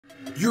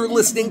You're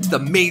listening to the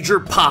Major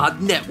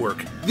Pod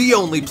Network, the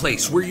only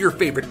place where your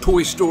favorite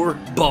toy store,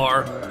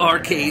 bar,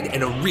 arcade,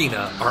 and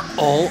arena are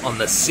all on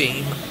the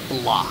same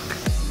block.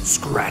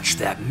 Scratch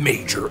that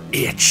major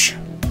itch.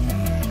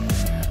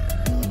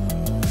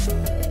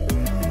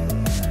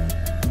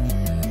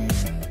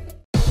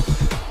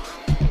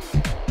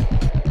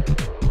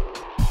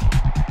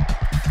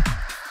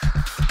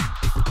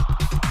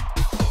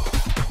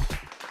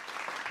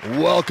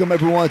 Welcome,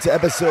 everyone, to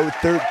episode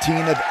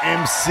 13 of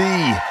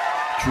MC,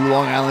 True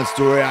Long Island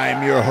Story. I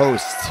am your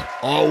host,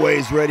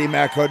 always ready,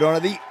 Matt Cardona,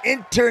 the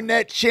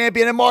internet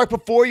champion. And Mark,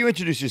 before you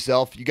introduce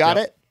yourself, you got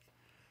it?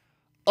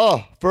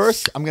 Oh,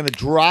 first, I'm going to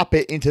drop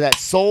it into that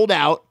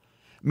sold-out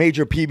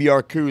Major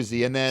PBR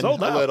koozie, and then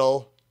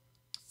little...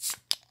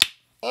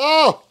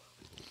 Oh!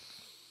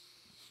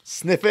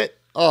 Sniff it.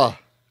 Oh.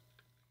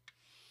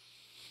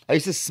 I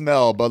used to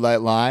smell Bud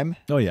Light Lime.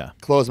 Oh, yeah.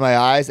 Close my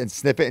eyes and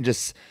sniff it, and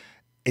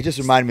it just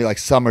reminded me like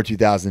summer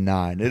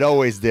 2009. It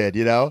always did,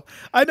 you know?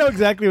 I know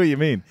exactly what you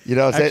mean. You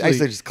know, I used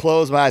to just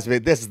close my eyes and be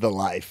like, this is the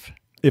life.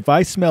 If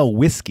I smell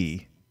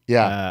whiskey,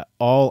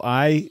 all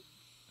I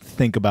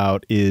think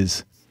about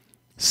is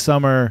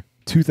summer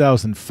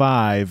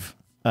 2005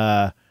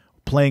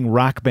 playing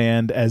Rock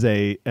Band as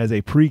a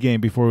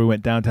pregame before we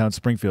went downtown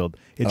Springfield.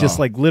 It just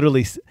like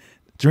literally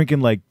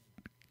drinking like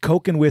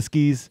Coke and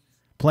whiskeys,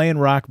 playing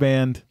Rock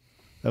Band.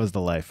 That was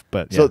the life.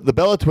 But So the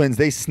Bella Twins,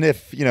 they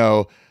sniff, you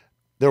know,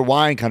 they're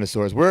wine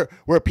connoisseurs. We're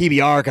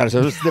PBR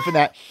connoisseurs. We're sniffing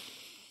that.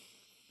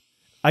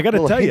 I got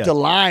to tell you, hint of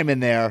lime in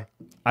there.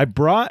 I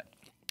brought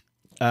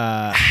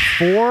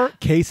 4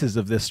 cases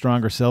of this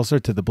stronger seltzer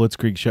to the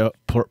Blitzkrieg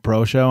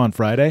Pro show on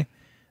Friday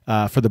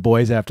for the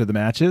boys after the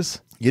matches.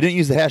 You didn't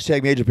use the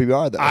hashtag Major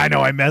PBR, though. I know,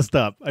 I messed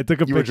up. I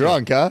took a picture. You were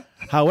drunk, huh?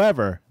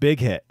 However,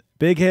 big hit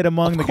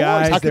among the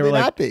guys. How could they it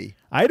not be?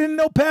 I didn't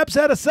know Pabst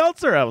had a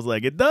seltzer. I was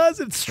like, it does.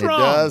 It's strong.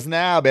 It does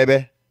now,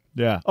 baby.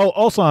 Yeah. Oh,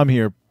 also I'm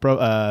here,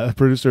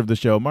 producer of the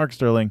show, Mark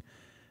Sterling,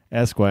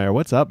 Esquire.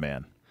 What's up,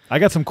 man? I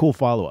got some cool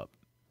follow-up.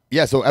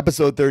 Yeah, so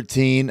episode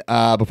 13.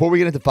 Before we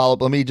get into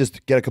follow-up, let me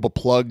just get a couple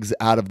plugs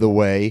out of the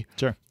way.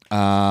 Sure.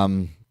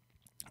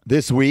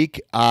 This week,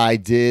 I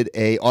did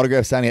a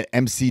autograph signing at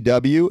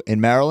MCW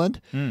in Maryland.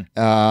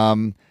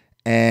 And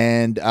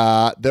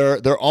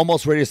they're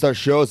almost ready to start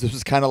shows. This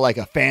was kind of like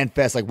a fan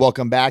fest, like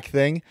welcome back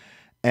thing.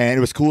 And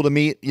it was cool to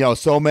meet, you know,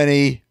 so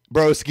many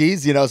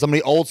broskis, you know, so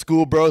many old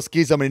school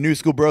broskis, so many new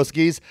school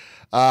broskis.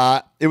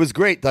 It was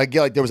great. Like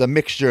there was a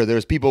mixture. There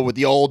was people with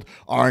the old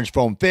orange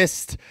foam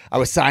fist. I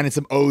was signing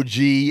some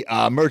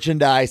OG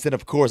merchandise, and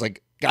of course,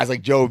 like guys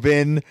like Joe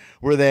Vin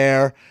were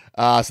there.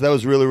 So that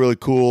was really, really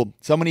cool.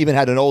 Someone even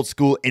had an old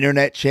school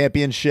internet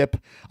championship.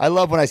 I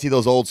love when I see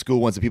those old school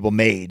ones that people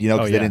made, you know,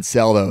 because they didn't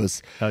sell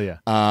those. Hell yeah.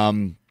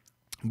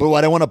 But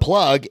what I want to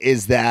plug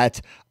is that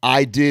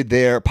I did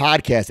their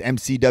podcast,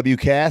 MCW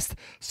Cast.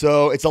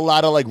 So it's a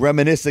lot of like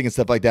reminiscing and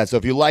stuff like that. So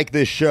if you like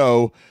this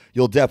show,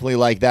 you'll definitely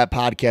like that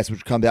podcast,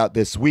 which comes out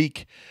this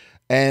week.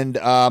 And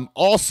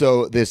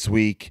also this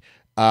week,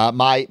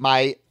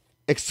 my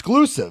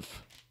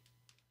exclusive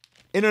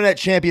Internet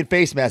Champion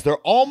face mask. They're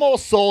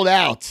almost sold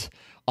out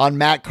on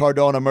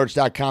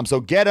mattcardonamerch.com. So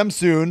get them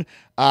soon.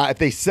 If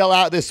they sell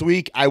out this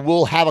week, I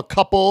will have a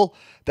couple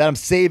that I'm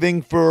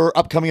saving for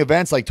upcoming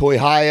events like Toy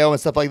Hio and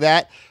stuff like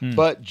that.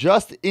 But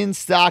just in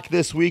stock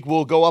this week,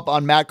 will go up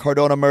on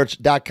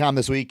mattcardonamerch.com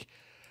this week.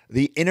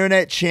 The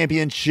Internet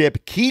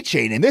Championship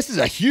keychain. And this is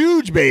a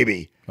huge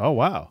baby. Oh,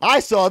 wow. I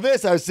saw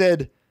this. I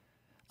said,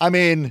 I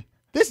mean,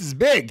 this is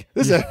big.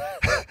 This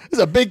is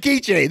a big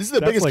keychain. This is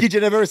the biggest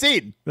keychain I've ever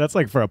seen. That's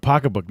like for a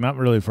pocketbook, not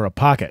really for a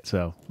pocket.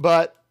 So,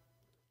 but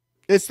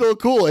it's still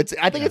cool.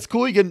 I think it's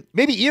cool. You can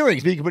maybe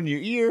earrings. Maybe you can put in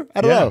your ear. I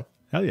don't know.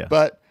 Hell yeah.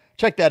 But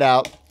check that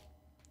out.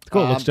 It's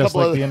cool. Looks just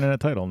like the internet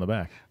title in the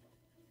back.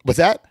 What's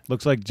that?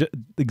 Looks like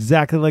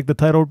exactly like the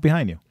title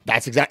behind you.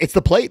 That's exactly. It's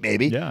the plate,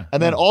 baby. Yeah.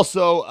 And then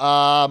also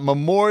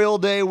Memorial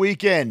Day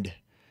weekend,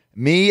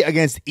 me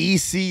against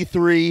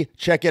EC3.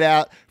 Check it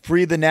out.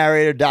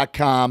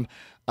 freethenarrator.com.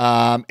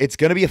 It's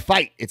going to be a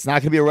fight. It's not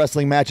going to be a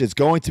wrestling match. It's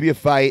going to be a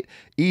fight.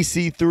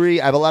 EC3,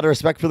 I have a lot of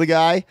respect for the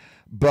guy,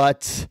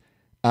 but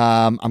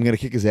I'm going to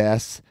kick his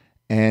ass.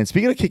 And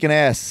speaking of kicking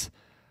ass,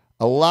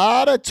 a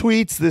lot of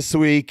tweets this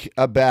week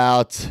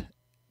about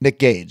Nick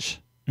Gage.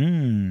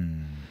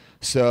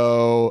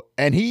 So,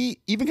 and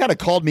he even kind of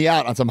called me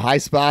out on some High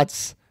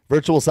Spots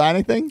virtual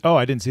signing thing. Oh,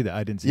 I didn't see that.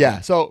 I didn't see that.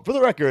 Yeah. So for the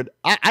record,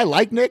 I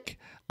like Nick.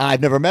 I've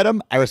never met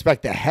him. I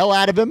respect the hell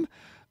out of him.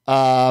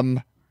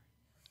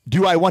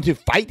 Do I want to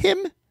fight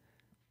him?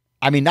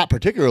 I mean, not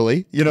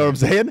particularly. You know what I'm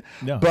saying?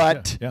 No,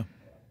 but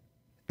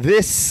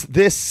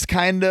this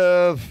kind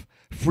of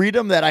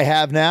freedom that I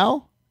have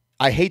now,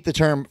 I hate the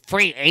term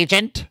free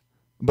agent,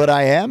 but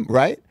I am,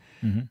 right?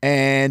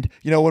 And,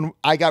 you know, when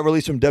I got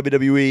released from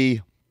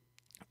WWE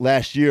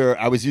last year,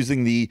 I was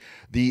using the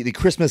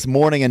Christmas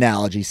morning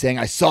analogy, saying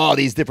I saw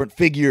these different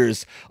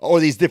figures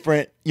or these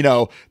different, you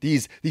know,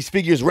 these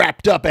figures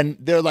wrapped up, and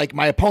they're like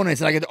my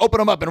opponents, and I get to open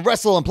them up and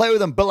wrestle and play with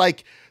them. But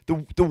like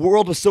the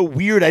world was so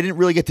weird, I didn't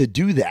really get to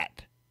do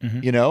that,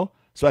 you know.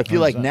 So I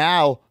feel like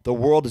now the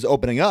world is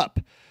opening up.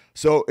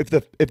 So if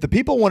the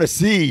people want to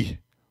see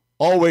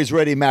Always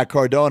Ready Matt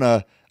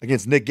Cardona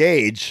against Nick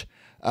Gage,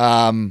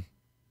 I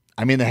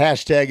mean, the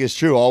hashtag is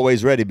true.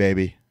 Always ready,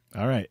 baby.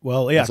 All right.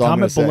 Well, yeah,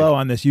 comment below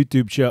on this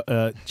YouTube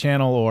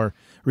channel or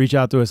reach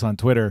out to us on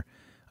Twitter.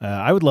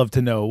 I would love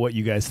to know what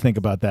you guys think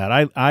about that.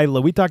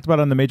 We talked about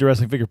it on the Major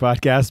Wrestling Figure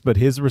podcast, but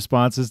his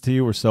responses to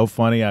you were so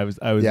funny. I was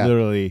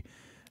literally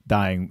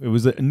dying. It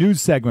was a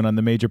news segment on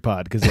the Major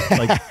Pod because it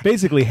like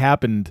basically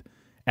happened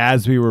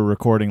as we were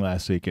recording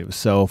last week. It was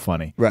so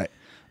funny. Right.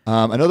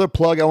 Another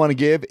plug I want to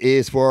give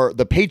is for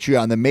the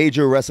Patreon, the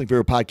Major Wrestling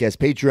Figure Podcast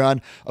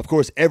Patreon. Of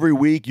course, every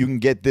week you can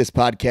get this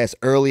podcast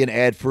early and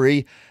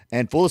ad-free.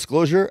 And full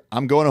disclosure,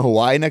 I'm going to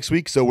Hawaii next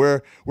week, so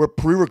we're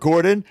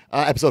pre-recording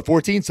episode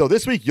 14. So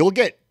this week you'll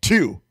get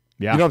 2.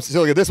 Yeah. You know what I'm saying? So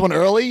you'll get this one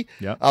early.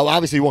 Yeah.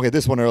 Obviously, you won't get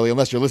this one early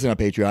unless you're listening on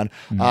Patreon.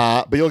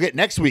 But you'll get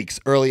next week's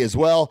early as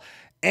well.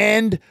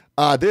 And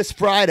this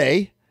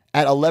Friday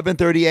at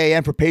 11:30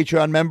 a.m. for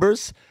Patreon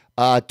members,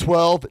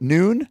 12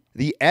 noon,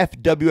 the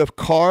FWF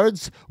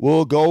cards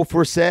will go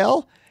for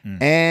sale.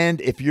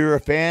 And if you're a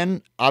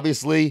fan,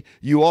 obviously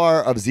you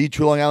are, of Z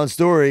True Long Island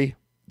Story,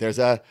 there's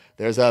a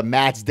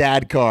Matt's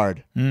dad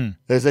card.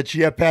 There's a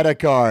Chiappetta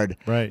card.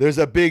 Right. There's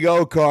a Big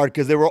O card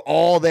because they were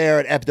all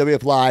there at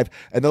FWF Live.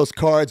 And those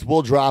cards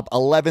will drop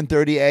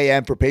 11:30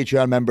 a.m. for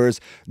Patreon members,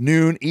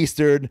 noon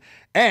Eastern.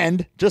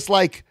 And just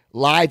like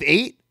Live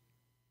 8,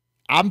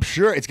 I'm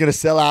sure it's going to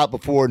sell out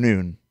before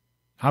noon.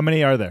 How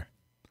many are there?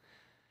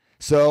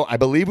 So I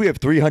believe we have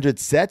 300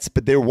 sets,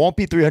 but there won't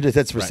be 300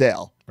 sets for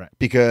sale. Right.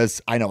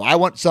 Because I know I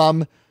want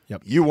some.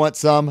 Yep. You want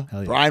some.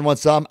 Yeah. Brian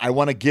wants some. I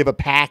want to give a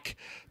pack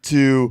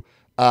to,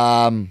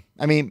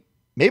 maybe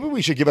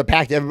we should give a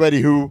pack to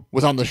everybody who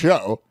was on the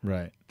show.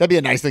 Right. That'd be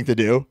a nice thing to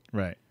do.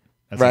 Right.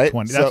 That's right. Like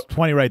 20. That's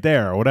 20 right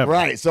there or whatever.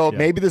 Right. So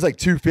maybe there's like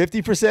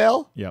 250 for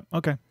sale. Yep.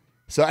 Okay.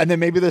 So, and then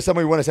maybe there's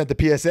somebody we want to send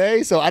to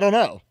PSA. So I don't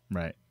know.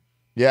 Right.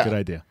 Yeah. Good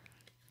idea.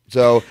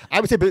 So I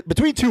would say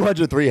between 200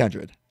 and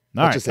 300.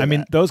 All right. I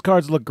mean, those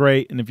cards look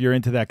great, and if you're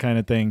into that kind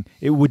of thing,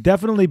 it would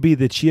definitely be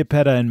the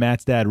Chiappetta and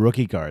Matt's dad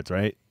rookie cards,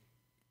 right?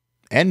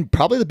 And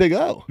probably the Big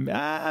O.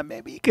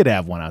 Maybe you could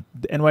have one out.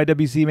 The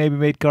NYWC maybe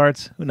made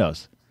cards. Who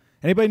knows?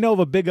 Anybody know of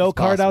a Big O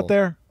card out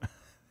there?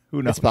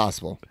 Who knows? It's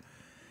possible.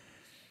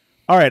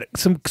 All right,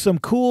 some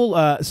cool.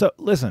 So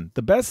listen,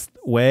 the best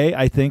way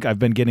I think I've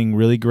been getting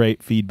really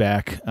great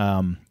feedback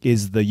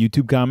is the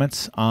YouTube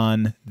comments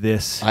on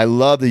this. I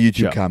love the YouTube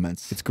show.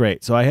 comments. It's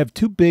great. So I have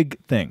 2 big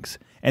things,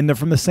 and they're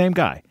from the same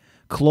guy,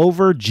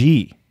 Clover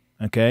G.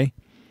 Okay,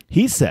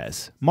 he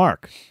says,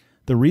 Mark,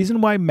 the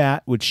reason why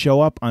Matt would show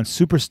up on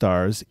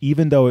Superstars,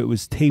 even though it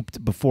was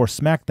taped before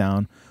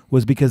SmackDown,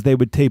 was because they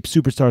would tape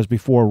Superstars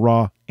before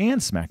Raw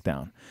and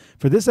SmackDown.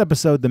 For this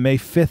episode, the May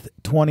 5th,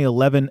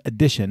 2011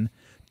 edition,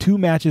 2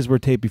 matches were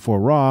taped before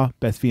Raw,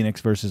 Beth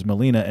Phoenix versus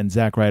Melina and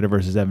Zack Ryder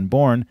versus Evan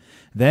Bourne.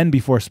 Then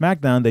before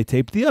SmackDown, they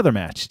taped the other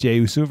match, Jey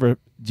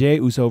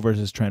Uso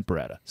versus Trent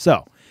Beretta.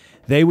 So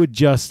they would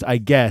just, I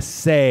guess,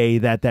 say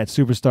that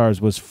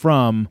Superstars was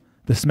from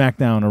the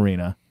SmackDown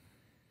arena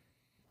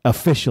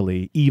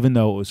officially, even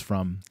though it was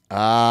from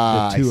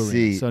the 2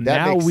 arenas. So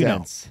that now makes we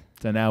sense. know.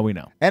 So now we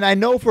know. And I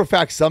know for a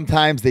fact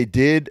sometimes they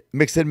did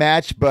mix and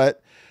match,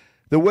 but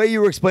the way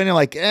you were explaining,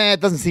 like,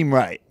 it doesn't seem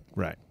right.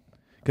 Right.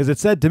 Because it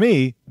said to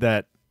me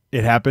that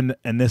it happened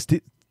in this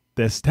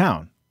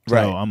town. So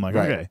right. I'm like,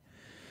 right. okay.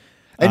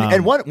 And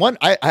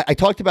I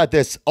talked about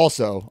this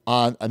also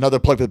on another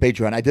plug for the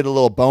Patreon. I did a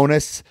little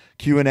bonus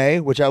Q&A,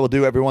 which I will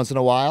do every once in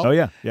a while. Oh,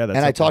 yeah. Yeah. That's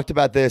and I talked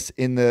about this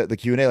in the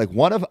Q&A. Like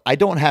I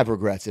don't have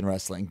regrets in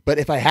wrestling, but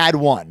if I had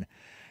one,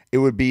 it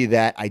would be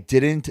that I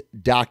didn't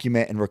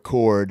document and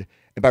record.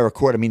 And by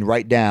record, I mean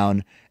write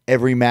down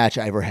every match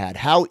I ever had.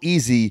 How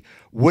easy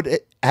would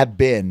it have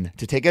been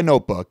to take a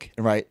notebook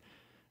and write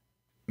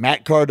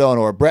Matt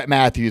Cardona or Brett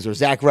Matthews or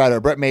Zack Ryder or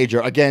Brett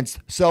Major against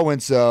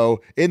so-and-so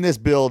in this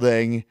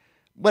building,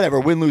 whatever,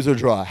 win, lose, or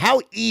draw.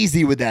 How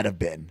easy would that have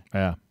been?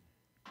 Yeah,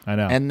 I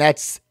know. And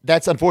that's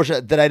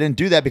unfortunate that I didn't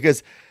do that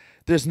because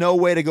there's no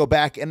way to go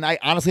back. And I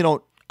honestly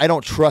don't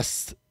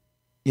trust,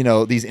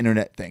 these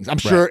internet things. I'm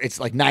sure it's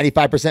like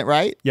 95%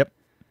 right. Yep.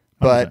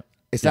 100%. But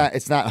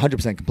it's not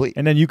 100% complete.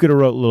 And then you could have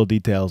wrote little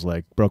details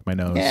like broke my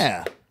nose.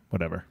 Yeah.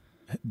 Whatever.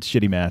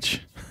 Shitty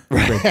match.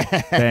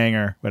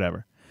 Banger.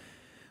 Whatever.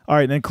 All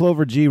right, and then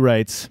Clover G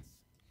writes,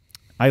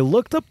 I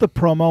looked up the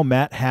promo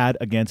Matt had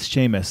against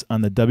Sheamus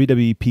on the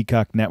WWE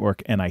Peacock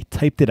Network, and I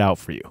typed it out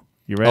for you.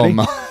 You ready?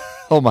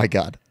 Oh my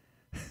God.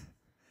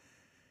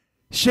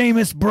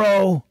 Sheamus,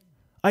 bro,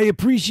 I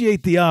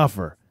appreciate the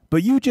offer,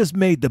 but you just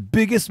made the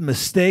biggest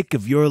mistake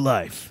of your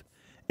life.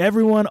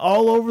 Everyone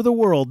all over the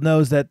world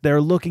knows that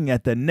they're looking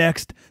at the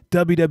next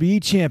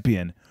WWE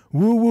champion.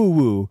 Woo, woo,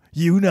 woo.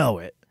 You know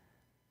it.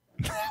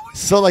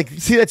 So,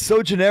 see, that's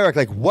so generic.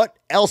 Like, what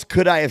else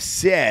could I have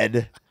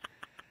said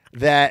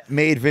that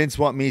made Vince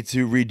want me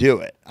to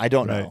redo it? I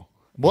don't know.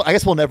 Well, I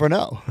guess we'll never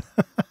know.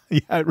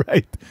 Yeah,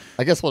 right.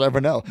 I guess we'll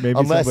never know. Maybe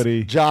unless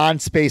somebody... John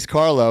Space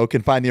Carlo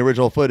can find the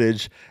original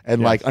footage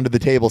and, under the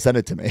table, send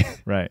it to me.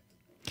 Right.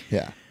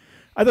 Yeah.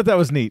 I thought that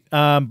was neat.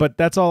 But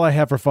that's all I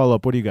have for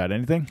follow-up. What do you got?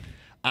 Anything?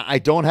 I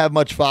don't have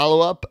much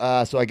follow-up,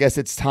 so I guess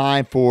it's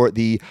time for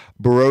the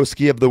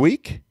Broski of the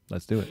Week.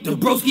 Let's do it. The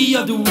Broski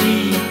of the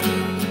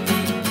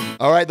Week.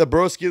 All right, the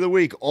Broski of the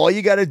Week. All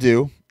you got to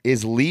do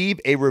is leave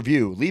a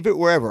review. Leave it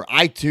wherever,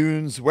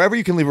 iTunes, wherever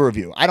you can leave a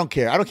review. I don't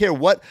care. I don't care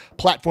what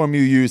platform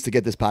you use to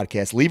get this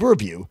podcast. Leave a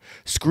review,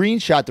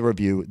 screenshot the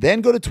review,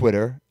 then go to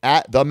Twitter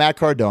at the Matt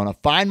Cardona,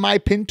 find my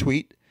pinned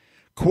tweet,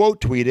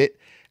 quote tweet it,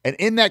 and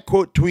in that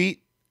quote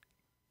tweet,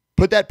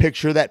 put that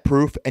picture, that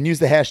proof, and use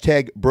the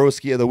hashtag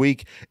Broski of the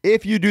Week.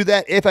 If you do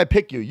that, if I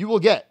pick you, you will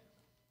get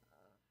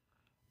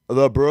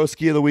the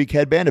Broski of the Week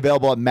headband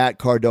available at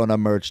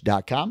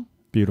mattcardonamerch.com.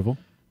 Beautiful.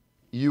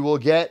 You will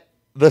get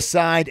the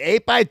signed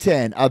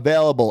 8x10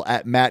 available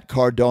at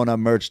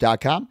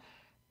mattcardonamerch.com.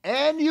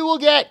 And you will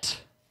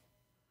get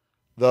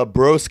the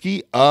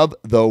Broski of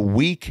the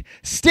Week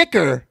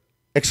sticker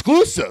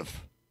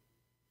exclusive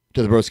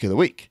to the Broski of the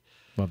Week.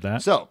 Love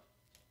that. So,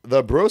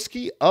 the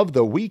Broski of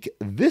the Week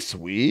this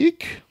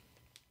week.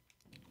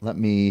 Let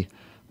me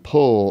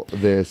pull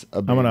this.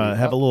 I'm going to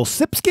have a little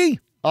sipski.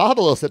 I'll have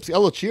a little sipski. A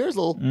little cheers,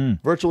 a little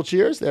virtual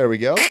cheers. There we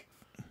go.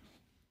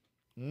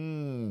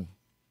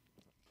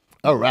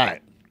 All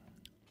right.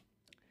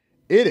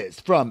 It is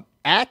from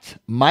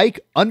 @Mike_Morand.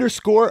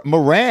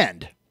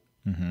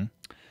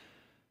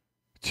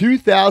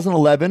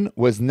 2011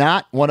 was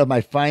not one of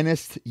my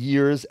finest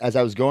years as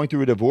I was going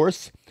through a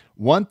divorce.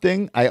 One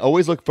thing I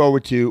always look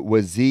forward to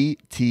was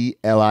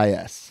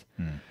ZTLIS.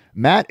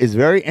 Matt is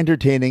very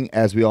entertaining,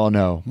 as we all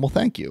know. Well,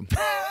 thank you.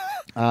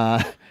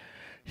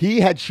 He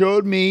had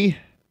showed me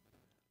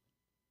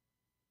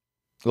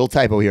a little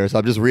typo here, so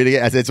I'm just reading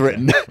it as it's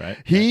written. Right.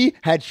 He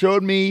had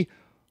showed me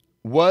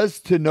was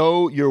to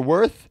know your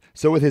worth.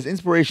 So with his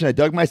inspiration, I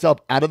dug myself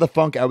out of the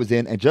funk I was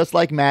in, and just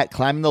like Matt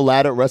climbing the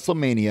ladder at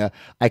WrestleMania,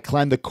 I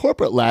climbed the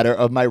corporate ladder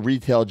of my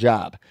retail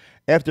job.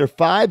 After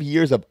 5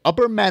 years of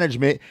upper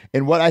management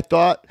in what I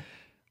thought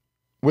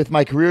with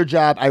my career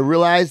job, I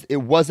realized it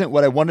wasn't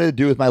what I wanted to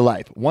do with my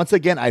life. Once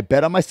again, I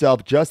bet on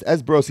myself just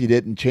as Broski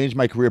did and changed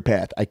my career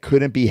path. I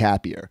couldn't be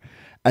happier.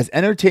 As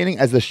entertaining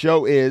as the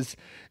show is,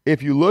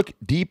 if you look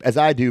deep as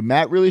I do,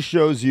 Matt really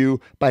shows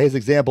you by his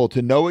example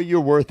to know what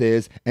your worth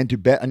is and to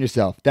bet on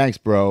yourself. Thanks,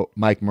 bro.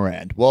 Mike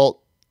Morand.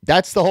 Well,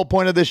 that's the whole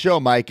point of this show,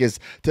 Mike, is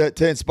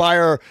to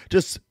inspire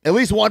just at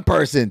least one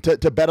person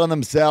to bet on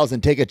themselves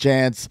and take a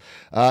chance.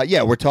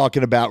 Yeah, we're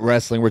talking about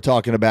wrestling. We're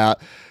talking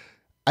about,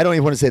 I don't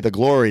even want to say the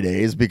glory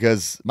days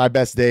because my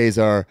best days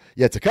are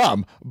yet to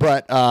come.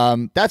 But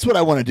that's what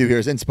I want to do here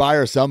is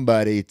inspire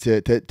somebody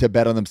to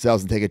bet on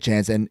themselves and take a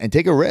chance and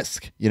take a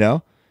risk, you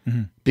know?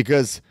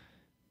 Because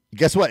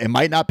guess what? It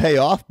might not pay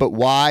off, but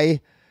why,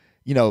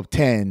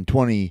 10,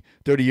 20,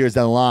 30 years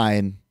down the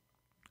line,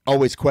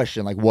 always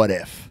question, like, what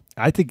if?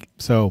 I think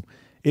so.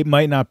 It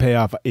might not pay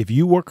off. If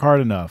you work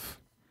hard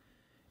enough,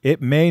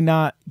 it may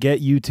not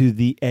get you to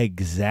the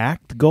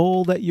exact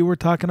goal that you were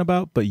talking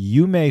about, but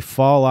you may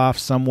fall off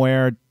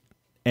somewhere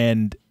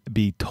and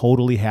be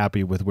totally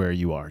happy with where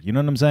you are. You know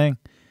what I'm saying?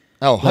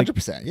 Oh,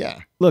 100%. Yeah.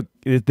 Look,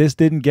 this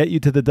didn't get you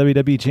to the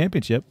WWE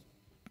Championship,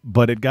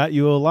 but it got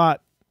you a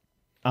lot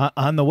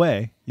on the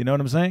way. You know what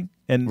I'm saying?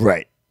 And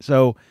right.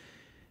 So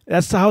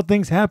that's how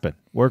things happen.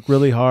 Work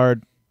really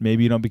hard.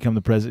 Maybe you don't become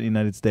the president of the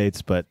United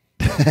States, but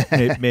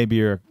maybe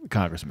you're a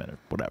congressman or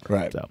whatever.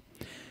 Right. So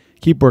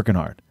keep working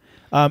hard.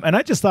 And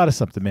I just thought of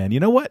something, man. You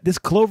know what? This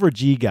Clover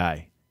G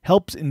guy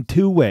helps in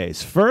two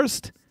ways.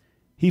 First,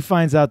 he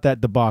finds out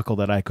that debacle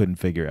that I couldn't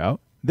figure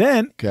out.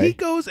 Then he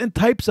goes and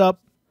types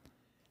up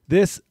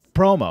this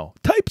promo.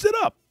 Types it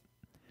up.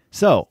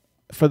 So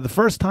for the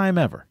first time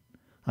ever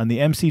on the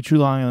MC True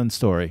Long Island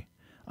story,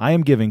 I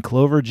am giving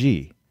Clover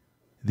G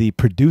the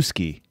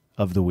Produski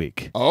of the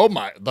week. Oh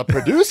my, the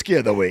Produski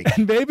of the week.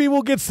 And maybe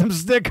we'll get some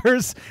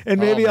stickers, and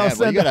maybe I'll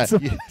send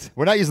some.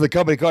 We're not using the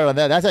company card on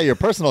that. That's at your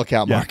personal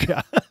account, Mark.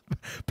 Yeah.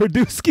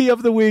 Produski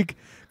of the week,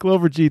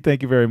 Clover G.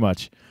 Thank you very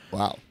much.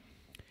 Wow.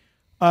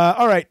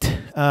 All right.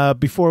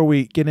 Before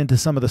we get into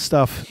some of the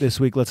stuff this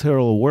week, let's hear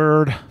a little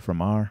word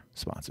from our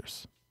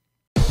sponsors.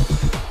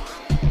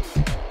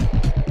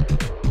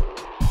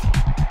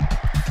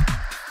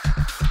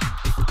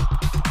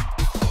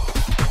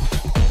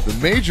 The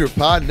Major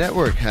Pod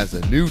Network has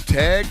a new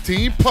tag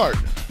team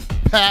partner,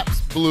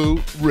 Pabst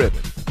Blue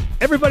Ribbon.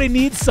 Everybody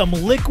needs some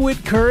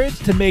liquid courage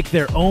to make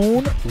their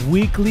own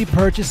weekly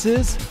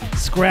purchases.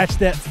 Scratch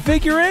that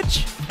figure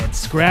itch and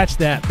scratch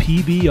that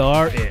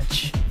PBR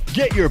itch.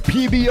 Get your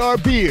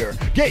PBR beer,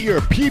 get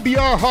your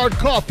PBR hard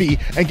coffee,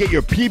 and get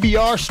your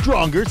PBR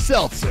stronger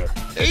seltzer.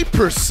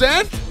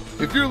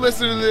 8%? If you're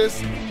listening to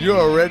this, you're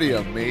already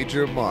a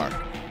major mark.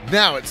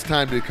 Now it's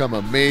time to become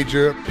a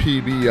major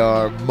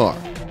PBR mark.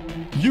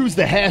 Use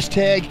the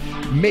hashtag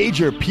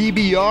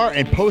MajorPBR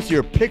and post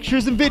your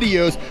pictures and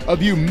videos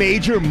of you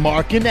major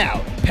marking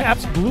out.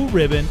 Pabst Blue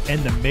Ribbon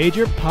and the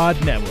Major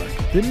Pod Network,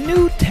 the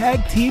new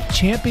tag team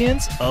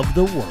champions of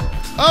the world.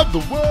 Of the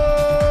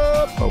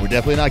world! But we're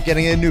definitely not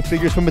getting any new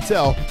figures from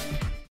Mattel.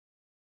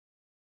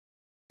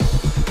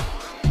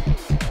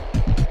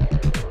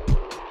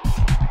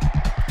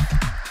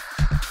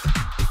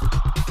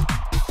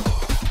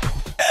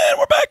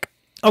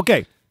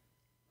 Okay.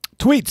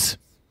 Tweets.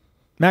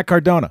 Matt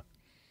Cardona.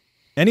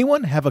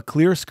 Anyone have a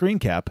clear screen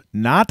cap,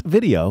 not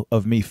video,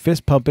 of me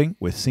fist pumping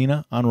with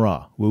Cena on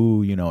Raw?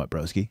 Woo, you know it,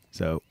 Broski.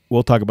 So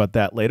we'll talk about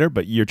that later,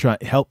 but you're trying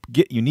to help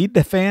you need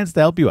the fans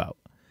to help you out.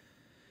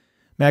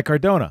 Matt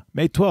Cardona,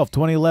 May 12,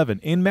 2011.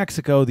 In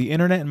Mexico, the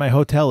internet in my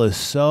hotel is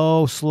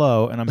so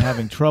slow, and I'm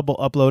having trouble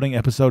uploading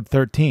episode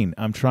 13.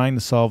 I'm trying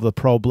to solve the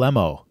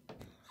problemo.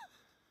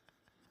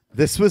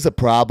 This was a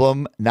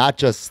problem, not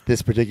just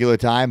this particular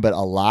time, but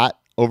a lot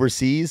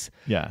overseas.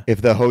 Yeah.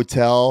 If the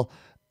hotel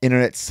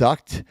internet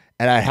sucked,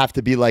 and I'd have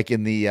to be like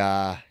in the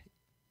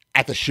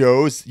at the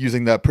shows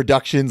using the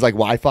productions like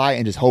Wi-Fi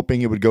and just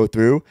hoping it would go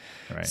through.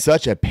 Right.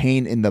 Such a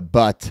pain in the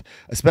butt,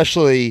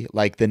 especially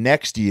like the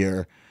next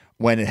year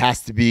when it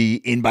has to be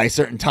in by a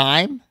certain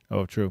time.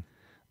 Oh, true.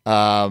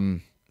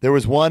 There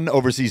was one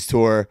overseas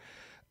tour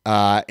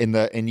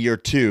in year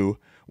 2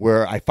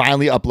 where I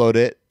finally upload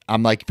it.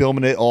 I'm like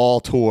filming it all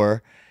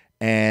tour,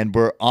 and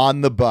we're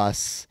on the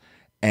bus,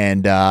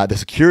 and the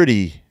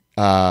security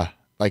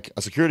like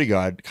a security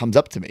guard comes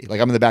up to me. Like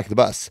I'm in the back of the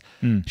bus.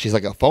 She's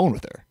like a phone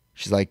with her.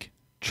 She's like,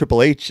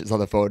 Triple H is on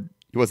the phone.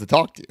 He wants to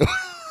talk to you.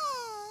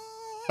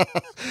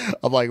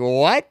 I'm like,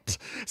 what?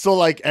 So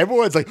like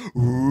everyone's like,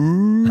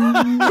 ooh.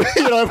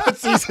 Everyone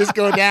sees this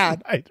go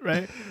down.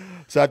 Right.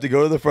 So I have to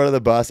go to the front of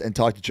the bus and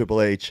talk to Triple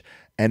H.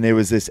 And there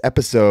was this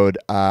episode,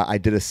 I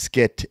did a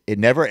skit. It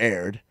never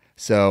aired.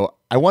 So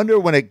I wonder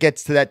when it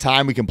gets to that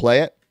time we can play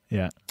it.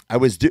 Yeah. It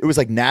was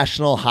like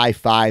National High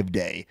Five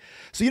Day.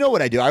 So you know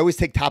what I do? I always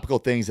take topical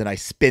things and I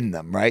spin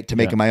them, right, to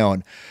make them my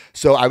own.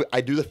 So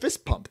I do the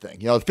fist pump thing,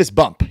 the fist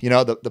bump,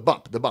 the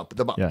bump.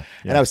 Yeah.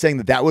 And I was saying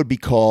that would be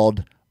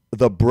called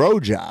the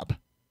bro job.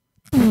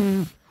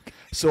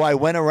 So I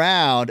went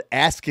around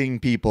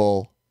asking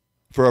people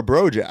for a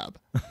bro job,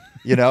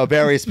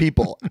 various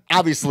people.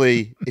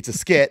 Obviously, it's a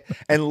skit.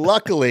 And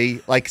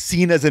luckily, like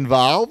Cena's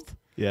involved,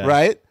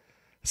 right?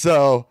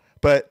 So,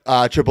 but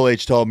Triple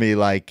H told me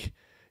like,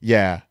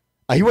 yeah.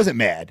 He wasn't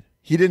mad.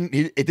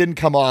 It didn't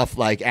come off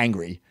like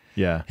angry.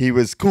 Yeah. He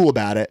was cool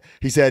about it.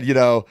 He said,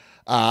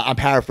 I'm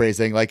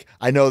paraphrasing, like,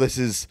 I know this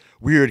is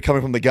weird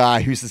coming from the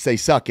guy who used to say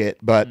suck it,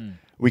 but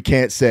we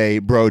can't say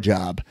bro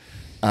job.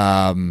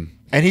 And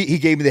he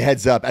gave me the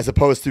heads up, as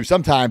opposed to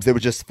sometimes they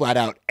would just flat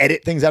out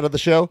edit things out of the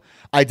show.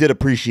 I did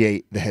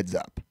appreciate the heads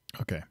up.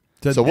 Okay.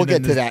 So we'll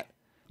get to that.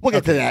 We'll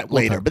get to that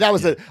later. But that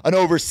was an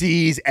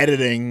overseas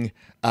editing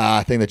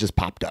thing that just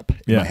popped up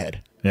in my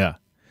head. Yeah.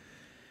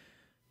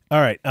 All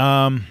right,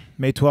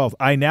 May 12th.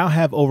 I now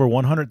have over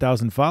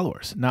 100,000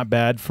 followers. Not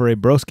bad for a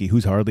broski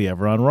who's hardly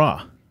ever on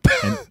Raw.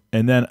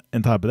 And then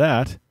on top of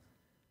that,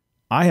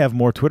 I have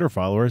more Twitter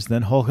followers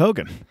than Hulk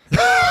Hogan.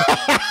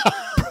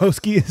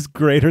 Broski is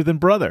greater than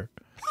brother.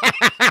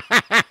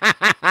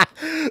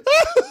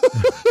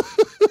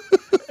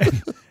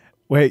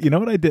 Wait, you know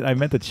what I did? I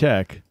meant to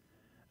check.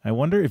 I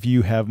wonder if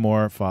you have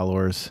more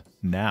followers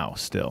now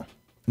still.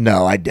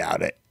 No, I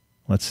doubt it.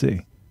 Let's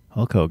see.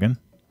 Hulk Hogan.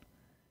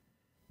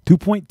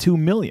 2.2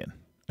 million.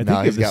 I think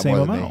you have the same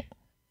amount.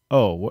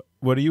 Oh,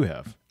 what do you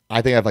have?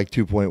 I think I have like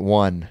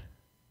 2.1.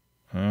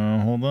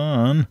 Hold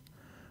on.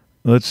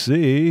 Let's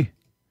see.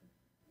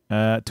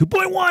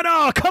 2.1.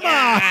 Oh, come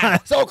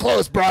on. So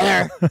close,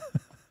 brother.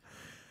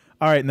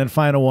 All right, and then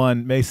final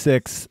one, May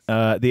 6th.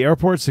 The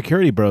airport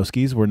security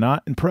broskies were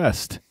not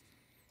impressed.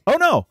 Oh,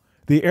 no.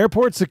 The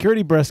airport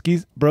security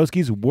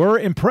broskies were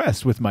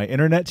impressed with my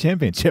internet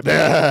championship.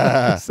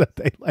 So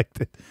they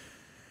liked it.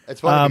 It's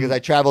funny because I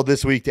traveled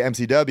this week to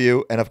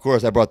MCW, and of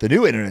course I brought the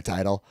new internet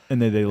title.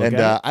 And then they look at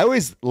it. I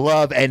always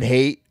love and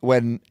hate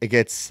when it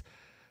gets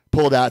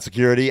pulled out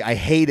security. I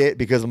hate it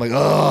because I'm like,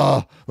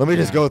 oh, let me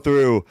just go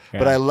through. Yeah.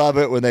 But I love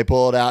it when they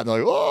pull it out and they're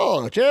like,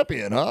 oh,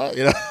 champion, huh?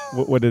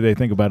 What did they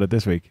think about it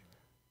this week?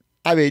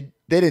 I mean,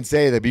 they didn't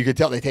say that, but you could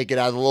tell they take it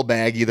out of the little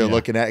bag, either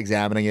looking at,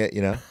 examining it,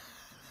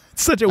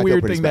 It's such a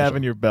weird thing to have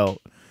in your belt.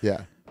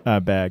 Yeah.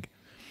 Bag.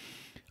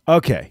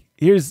 Okay,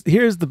 here's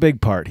the big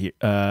part here.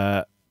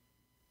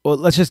 Well,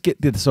 let's just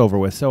get this over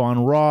with. So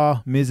on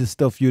Raw, Miz is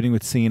still feuding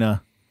with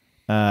Cena.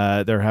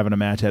 They're having a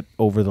match at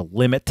Over the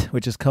Limit,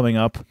 which is coming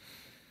up.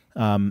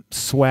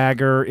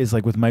 Swagger is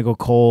like with Michael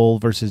Cole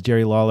versus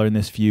Jerry Lawler in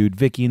this feud.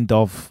 Vicky and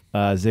Dolph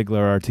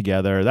Ziggler are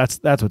together.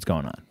 That's what's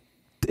going on.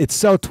 It's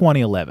so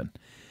 2011.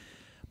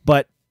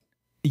 But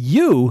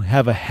you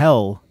have a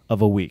hell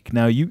of a week.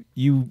 Now, you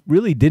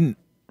really didn't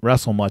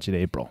wrestle much in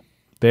April.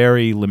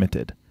 Very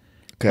limited.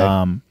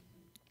 Okay.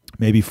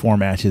 Maybe 4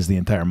 matches the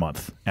entire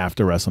month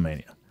after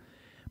WrestleMania.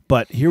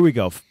 But here we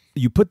go.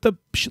 You put the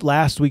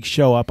last week's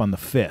show up on the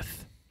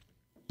 5th.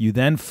 You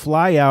then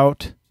fly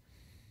out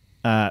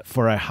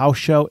for a house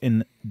show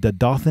in the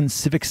Dothan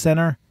Civic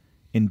Center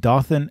in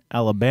Dothan,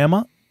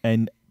 Alabama,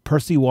 and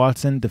Percy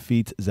Watson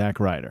defeats Zack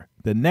Ryder.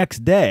 The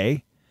next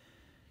day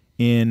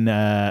in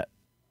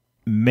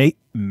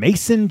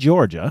Macon,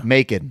 Georgia.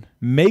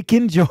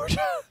 Macon,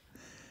 Georgia.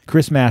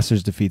 Chris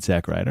Masters defeats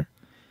Zack Ryder.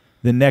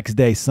 The next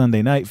day,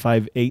 Sunday night,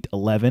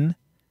 5/8/11,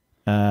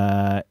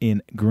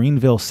 in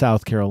Greenville,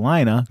 South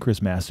Carolina,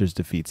 Chris Masters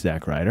defeats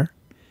Zack Ryder.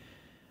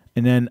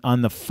 And then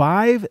on the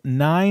 5,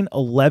 9,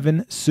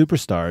 11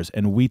 superstars,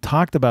 and we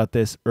talked about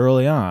this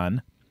early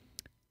on,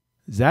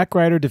 Zack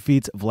Ryder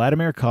defeats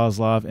Vladimir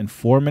Kozlov in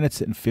 4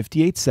 minutes and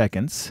 58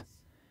 seconds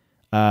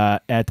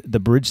at the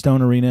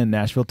Bridgestone Arena in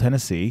Nashville,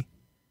 Tennessee.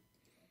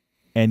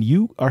 And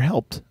you are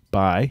helped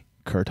by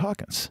Kurt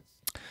Hawkins.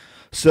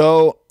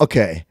 So,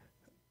 okay.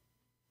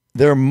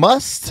 There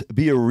must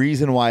be a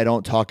reason why I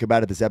don't talk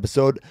about it this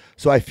episode.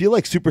 So I feel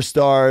like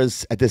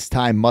Superstars at this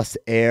time must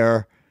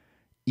air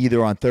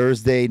either on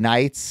Thursday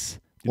nights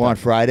or on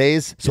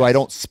Fridays, so I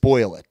don't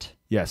spoil it.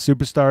 Yeah,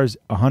 Superstars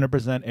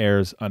 100%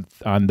 airs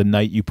on the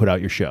night you put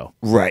out your show.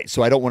 Right,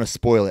 so I don't want to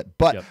spoil it.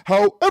 But,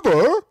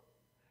 however,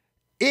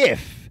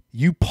 if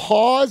you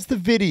pause the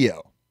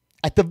video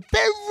at the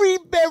very,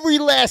 very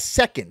last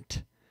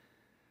second,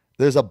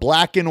 there's a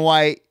black and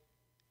white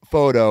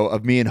photo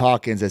of me and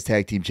Hawkins as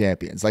tag team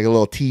champions, like a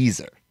little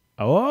teaser.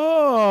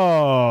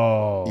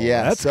 Oh,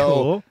 yeah, that's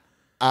cool.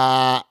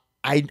 I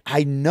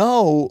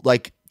know,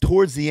 like,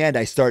 towards the end,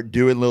 I start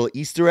doing little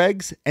Easter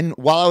eggs. And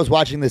while I was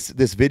watching this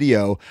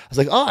video, I was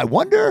like, oh, I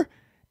wonder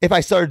if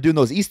I started doing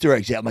those Easter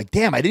eggs yet. I'm like,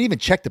 damn, I didn't even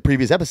check the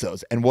previous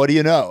episodes. And what do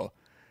you know?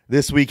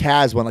 This week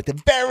has one, like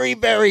the very,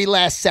 very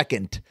last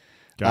second.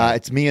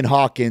 It's me and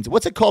Hawkins.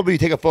 What's it called when you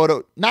take a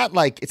photo? Not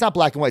like, it's not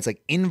black and white. It's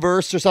like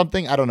inverse or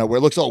something. I don't know, where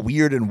it looks all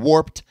weird and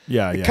warped.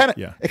 It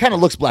kind of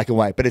looks black and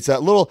white, but it's a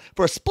little,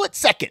 for a split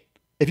second,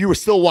 if you were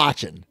still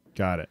watching.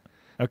 Got it.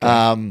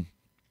 Okay.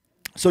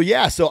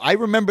 So I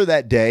remember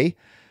that day.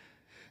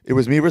 It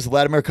was me versus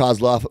Vladimir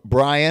Kozlov.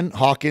 Brian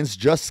Hawkins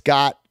just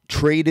got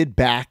traded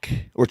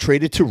back or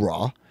traded to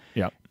Raw.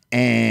 Yeah.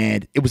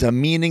 And it was a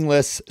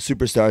meaningless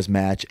Superstars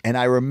match. And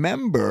I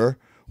remember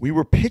we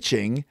were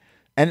pitching,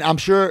 and I'm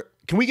sure,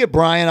 can we get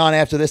Brian on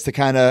after this to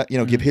kind of,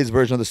 give his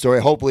version of the story?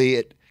 Hopefully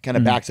it kind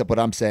of backs up what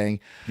I'm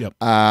saying. Yep.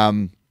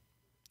 I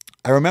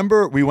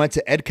remember we went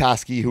to Ed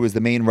Koski, who was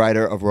the main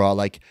writer of Raw.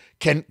 Like,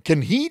 can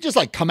he just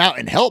like come out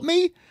and help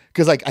me?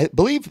 Because like I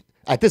believe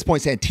at this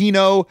point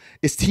Santino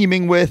is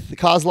teaming with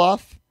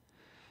Kozlov.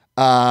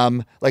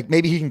 Like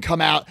maybe he can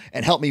come out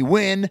and help me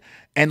win.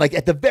 And like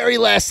at the very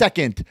last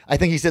second, I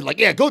think he said like,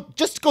 yeah,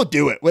 just go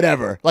do it,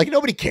 whatever. Like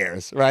nobody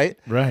cares, right?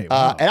 Right.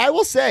 Wow. And I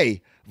will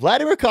say,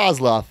 Vladimir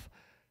Kozlov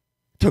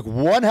took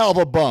one hell of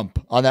a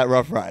bump on that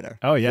Rough Rider.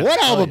 Oh yeah, one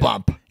hell of a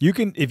bump. You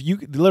can, if you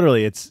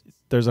literally,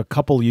 there's a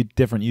couple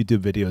different YouTube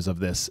videos of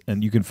this,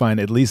 and you can find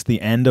at least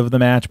the end of the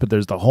match, but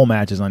there's the whole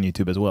matches on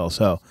YouTube as well.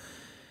 So,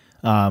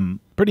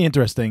 pretty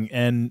interesting.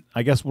 And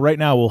I guess right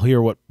now we'll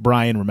hear what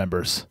Brian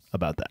remembers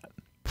about that.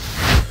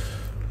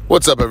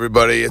 What's up,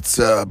 everybody? It's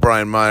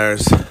Brian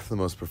Myers, the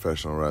most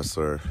professional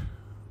wrestler,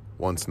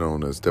 once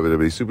known as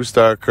WWE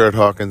Superstar. Kurt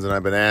Hawkins and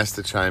I've been asked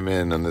to chime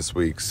in on this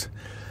week's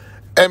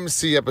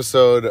MC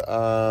episode.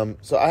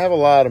 So I have a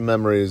lot of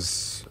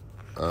memories.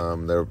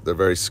 They're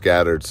very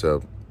scattered,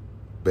 so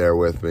bear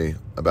with me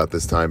about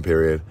this time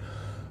period.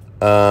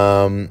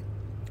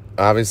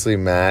 Obviously,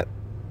 Matt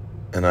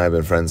and I have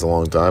been friends a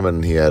long time,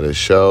 and he had his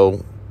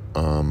show.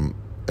 And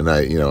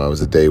I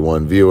was a day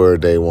one viewer,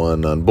 day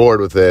one on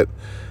board with it.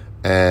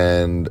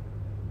 And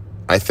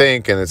I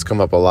think, and it's come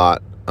up a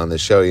lot on the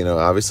show,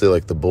 obviously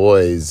like the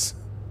boys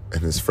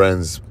and his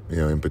friends,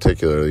 in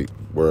particular,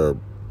 were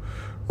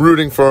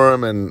rooting for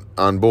him and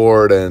on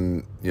board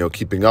and,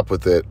 keeping up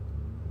with it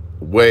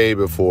way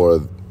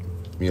before,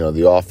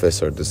 the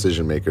office or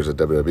decision makers at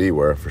WWE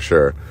were, for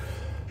sure.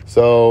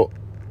 So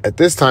at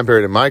this time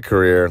period in my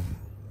career,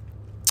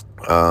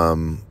 I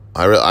don't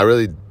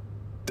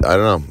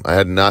know. I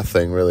had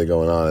nothing really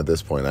going on at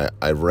this point.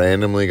 I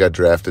randomly got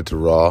drafted to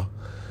Raw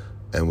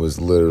and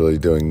was literally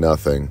doing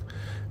nothing.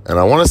 And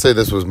I want to say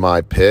this was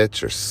my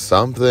pitch or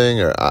something,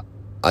 or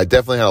I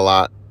definitely had a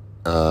lot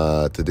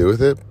to do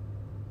with it,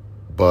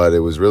 but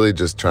it was really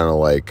just trying to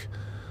like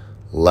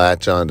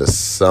latch on to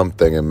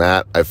something. And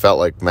I felt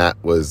like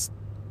Matt was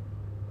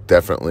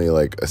definitely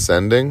like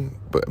ascending,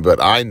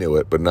 but I knew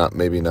it, but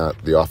maybe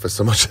not the office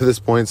so much at this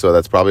point. So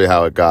that's probably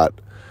how it got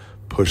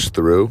pushed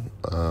through.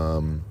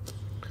 So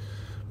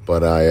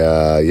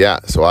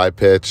I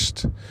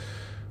pitched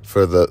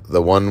for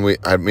the 1 week.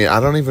 I mean, I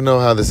don't even know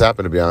how this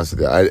happened, to be honest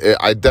with you.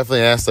 I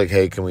definitely asked, like,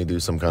 hey, can we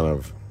do some kind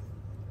of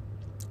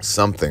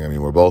something? I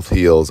mean, we're both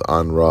heels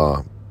on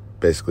Raw,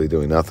 basically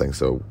doing nothing.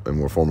 So,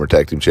 and we're former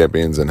tag team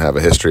champions and have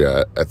a history.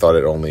 I thought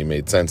it only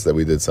made sense that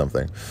we did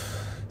something.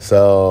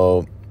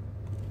 So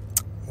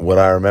what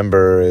I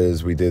remember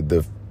is we did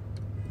the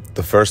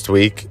first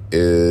week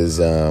is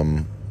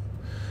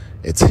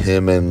it's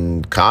him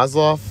and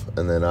Kozlov,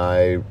 and then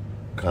I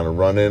kind of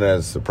run in as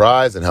a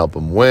surprise and help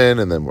him win,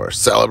 and then we're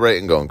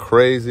celebrating, going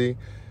crazy.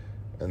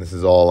 And this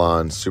is all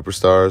on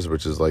Superstars,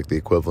 which is like the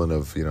equivalent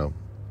of,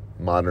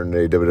 modern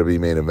day WWE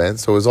main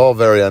events. So it was all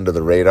very under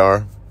the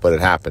radar, but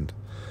it happened.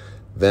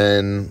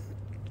 Then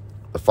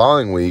the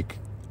following week,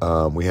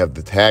 we have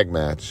the tag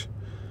match,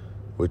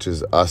 which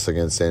is us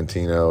against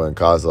Santino and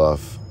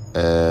Kozlov.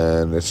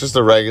 And it's just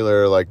a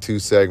regular, like,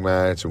 2-seg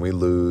match, and we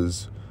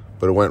lose.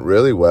 But it went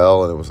really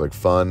well, and it was, like,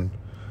 fun.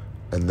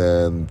 And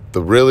then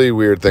the really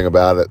weird thing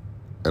about it,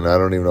 and I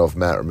don't even know if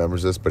Matt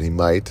remembers this, but he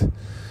might.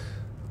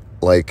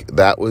 like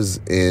that was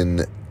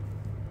in,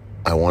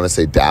 I want to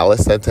say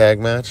Dallas, that tag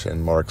match,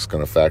 and Mark's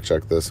going to fact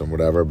check this and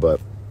whatever,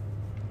 but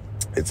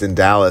it's in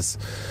Dallas.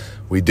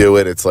 We do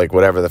it. It's like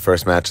whatever the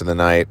first match of the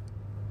night,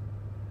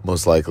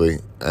 most likely.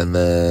 And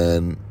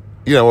then,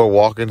 we're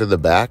walking to the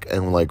back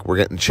and like we're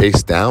getting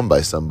chased down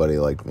by somebody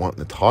like wanting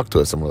to talk to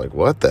us. And we're like,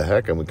 what the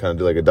heck? And we kind of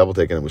do like a double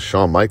take, and it was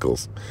Shawn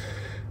Michaels.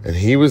 And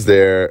he was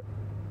there.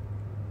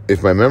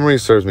 If my memory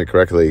serves me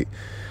correctly,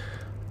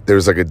 there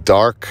was like a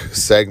dark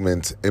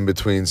segment in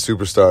between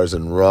Superstars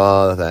and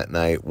Raw that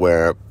night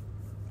where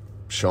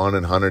Shawn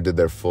and Hunter did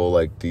their full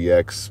like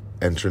DX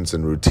entrance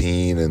and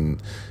routine,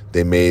 and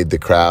they made the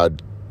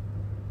crowd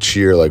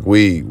cheer like,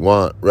 we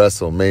want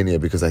WrestleMania,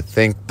 because I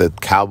think the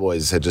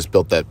Cowboys had just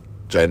built that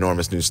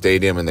ginormous new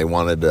stadium and they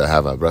wanted to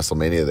have a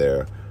WrestleMania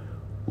there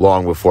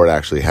long before it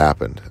actually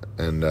happened.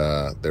 And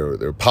they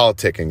were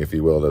politicking, if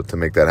you will, to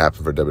make that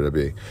happen for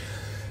WWE.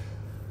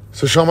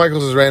 So Shawn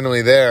Michaels was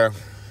randomly there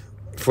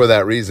for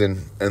that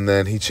reason, and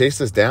then he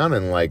chased us down,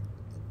 and like,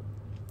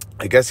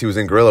 I guess he was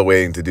in Gorilla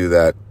waiting to do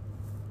that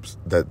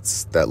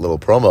little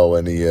promo,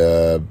 and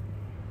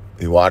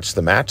he watched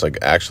the match like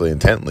actually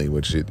intently,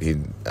 which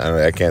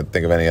I can't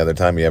think of any other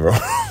time he ever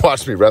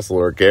watched me wrestle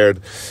or cared.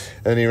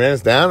 And he ran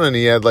us down, and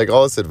he had like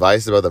all this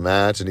advice about the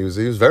match, and he was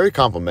very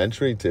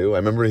complimentary too. I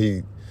remember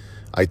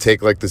I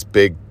take like this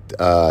big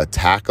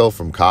tackle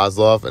from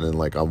Kozlov, and then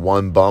like on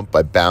one bump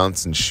I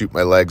bounce and shoot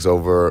my legs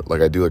over,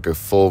 like I do like a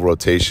full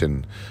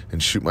rotation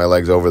and shoot my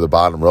legs over the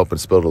bottom rope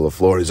and spill to the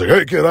floor. He's like,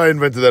 hey kid, I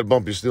invented that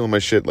bump, you're stealing my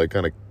shit, like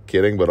kind of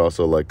kidding, but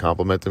also like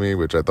complimenting me,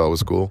 which I thought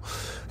was cool.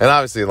 And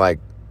obviously, like,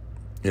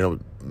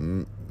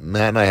 Matt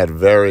and I had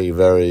very,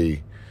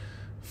 very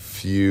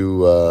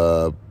few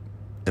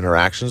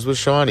interactions with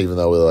Shawn, even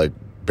though we like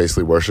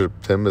basically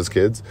worshipped him as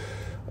kids.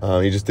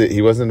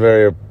 He wasn't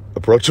very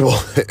approachable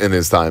in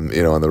his time,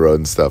 on the road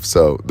and stuff.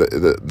 So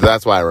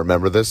that's why I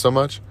remember this so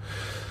much.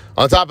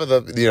 On top of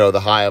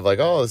the high of like,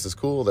 oh, this is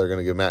cool, they're going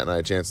to give Matt and I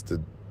a chance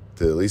to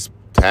at least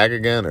tag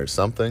again or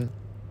something.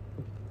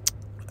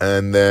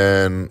 And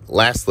then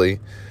lastly,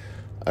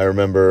 I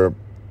remember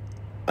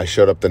I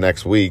showed up the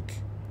next week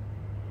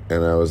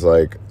and I was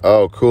like,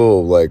 oh,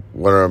 cool, like,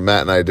 what are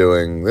Matt and I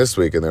doing this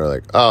week? And they were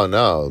like, oh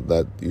no,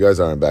 that you guys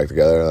aren't back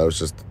together. That was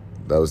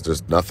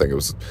just nothing. It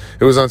was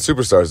on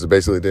Superstars. It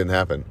basically didn't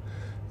happen.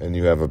 And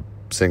you have a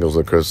singles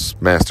with Chris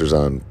Masters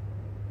on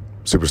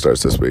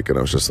Superstars this week. And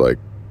I was just like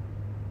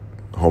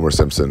Homer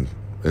Simpson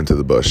into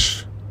the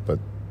bush. But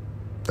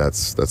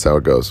that's how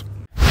it goes.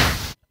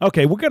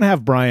 Okay, we're going to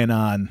have Brian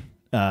on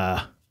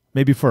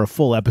maybe for a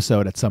full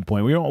episode at some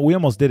point. We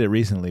almost did it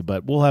recently,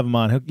 but we'll have him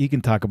on. He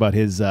can talk about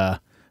his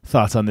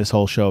thoughts on this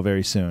whole show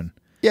very soon.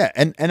 Yeah,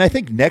 and I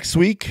think next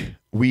week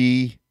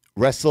we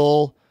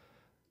wrestle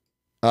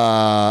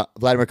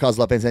Vladimir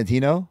Kozlov and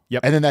Santino.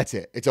 Yep. And then that's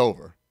it. It's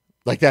over.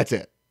 Like, that's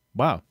it.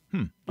 Wow.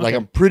 Okay. Like,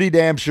 I'm pretty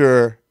damn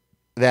sure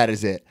that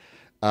is it.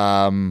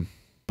 But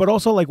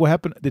also, like, what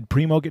happened? Did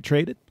Primo get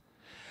traded?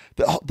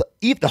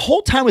 The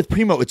whole time with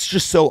Primo, it's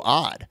just so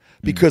odd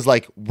because,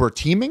 like, we're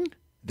teaming.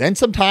 Then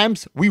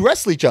sometimes we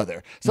wrestle each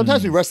other.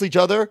 Sometimes we wrestle each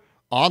other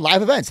on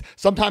live events.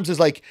 Sometimes there's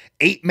like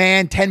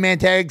 8-man, 10-man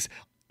tags,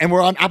 and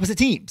we're on opposite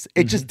teams.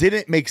 It just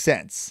didn't make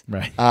sense.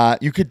 Right.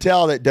 You could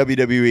tell that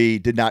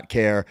WWE did not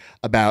care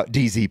about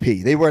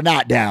DZP. They were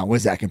not down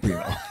with Zack and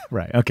Primo.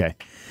 Right. Okay.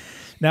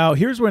 Now,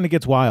 here's when it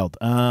gets wild.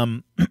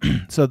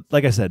 So,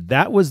 like I said,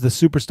 that was the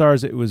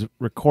Superstars. It was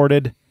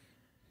recorded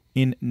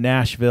in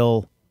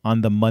Nashville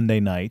on the Monday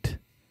night.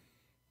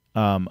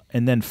 And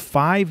then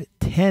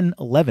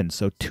 5/10/11,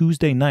 so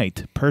Tuesday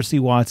night, Percy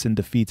Watson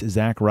defeats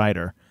Zack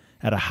Ryder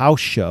at a house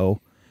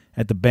show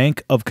at the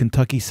Bank of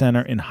Kentucky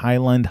Center in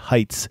Highland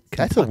Heights,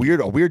 Kentucky.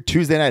 That's a weird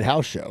Tuesday night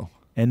house show.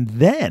 And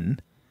then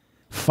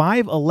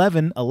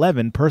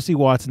 5/11/11, Percy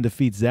Watson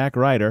defeats Zack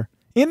Ryder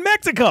in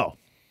Mexico.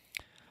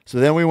 So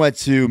then we went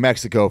to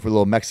Mexico for a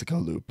little Mexico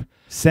loop.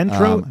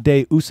 Centro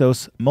de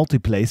Usos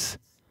Multiplex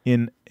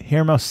in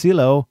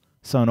Hermosillo,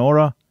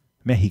 Sonora,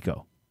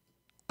 Mexico.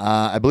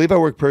 I believe I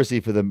worked Percy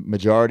for the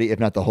majority, if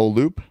not the whole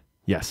loop.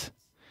 Yes.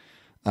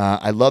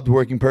 I loved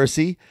working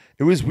Percy.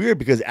 It was weird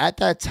because at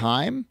that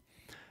time,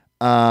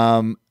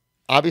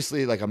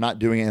 obviously, like, I'm not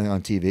doing anything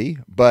on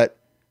TV, but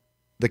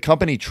the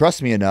company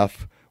trusts me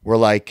enough where,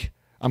 like,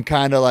 I'm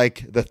kind of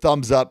like the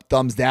thumbs up,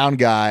 thumbs down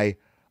guy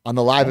on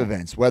the live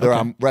events, whether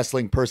I'm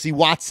wrestling Percy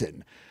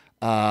Watson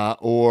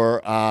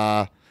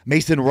or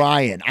Mason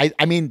Ryan.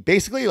 I mean,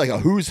 basically like a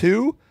who's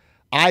who.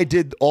 I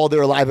did all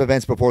their live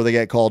events before they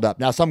get called up.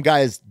 Now, some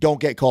guys don't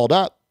get called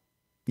up,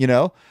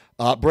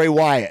 Bray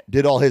Wyatt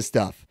did all his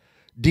stuff.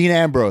 Dean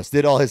Ambrose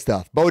did all his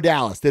stuff. Bo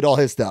Dallas did all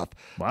his stuff.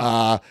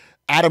 Wow.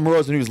 Adam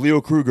Rosen, who's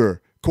Leo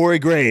Kruger, Corey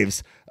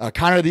Graves,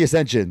 Connor the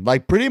Ascension.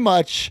 Like, pretty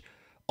much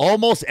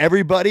almost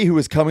everybody who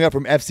was coming up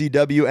from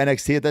FCW,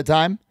 NXT at that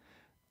time,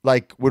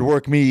 like, would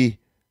work me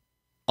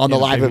on the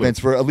live events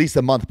for at least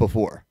a month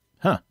before.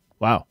 Huh.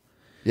 Wow.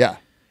 Yeah.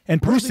 And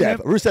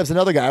Rusev's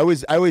another guy. I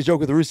always joke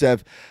with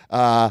Rusev.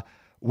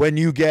 When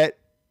you get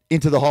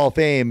into the Hall of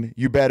Fame,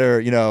 you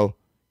better,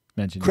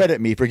 mention credit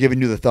me for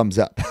giving you the thumbs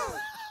up.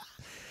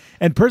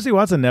 And Percy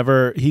Watson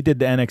he did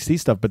the NXT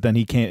stuff, but then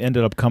he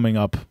ended up coming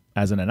up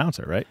as an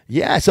announcer, right?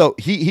 Yeah, so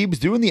he was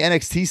doing the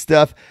NXT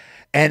stuff,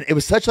 and it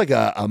was such like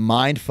a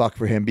mind fuck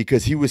for him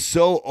because he was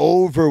so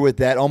over with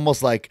that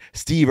almost like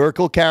Steve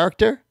Urkel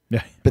character.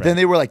 Yeah. But then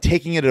they were like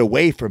taking it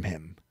away from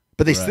him.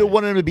 But they still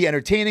wanted him to be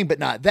entertaining, but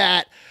not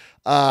that.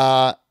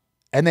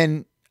 And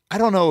then I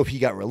don't know if he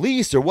got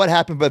released or what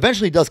happened, but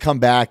eventually he does come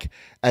back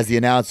as the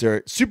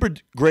announcer. Super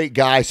great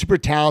guy, super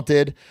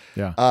talented.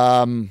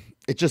 Yeah.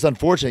 It's just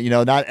unfortunate,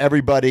 not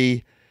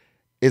everybody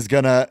is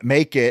gonna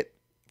make it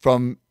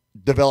from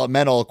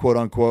developmental, quote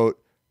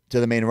unquote, to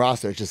the main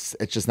roster. It's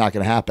just not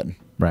gonna happen.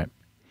 Right.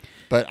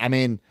 But I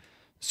mean,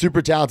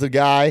 super talented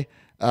guy,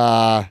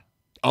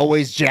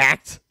 always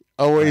jacked,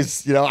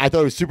 always, I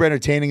thought it was super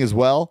entertaining as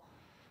well.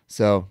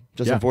 So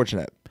just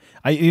unfortunate.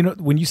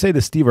 When you say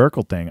the Steve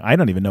Urkel thing, I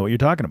don't even know what you're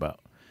talking about.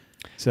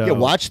 So yeah,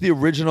 watch the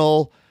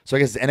original. So I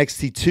guess it's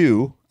NXT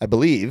 2, I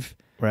believe.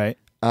 Right.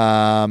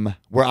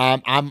 Where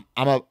I'm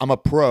a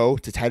pro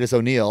to Titus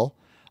O'Neil.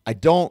 I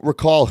don't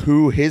recall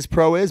who his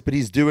pro is, but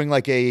he's doing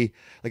like a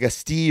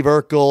Steve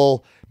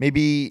Urkel,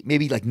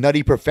 maybe like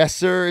Nutty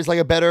Professor is like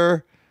a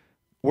better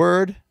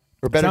word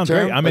or better Sounds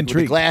term. great. I'm like intrigued.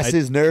 With the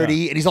glasses,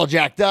 nerdy, and he's all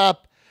jacked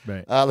up.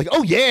 Right. Like,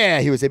 oh yeah,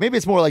 he would say. Maybe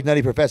it's more like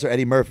Nutty Professor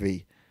Eddie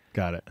Murphy.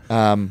 Got it.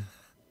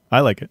 I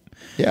like it.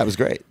 Yeah, it was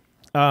great.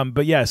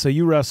 But yeah, so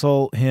you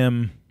wrestle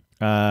him,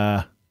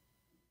 then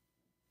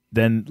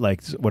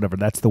like whatever.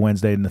 That's the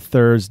Wednesday and the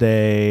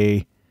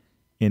Thursday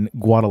in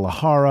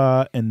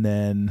Guadalajara, and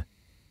then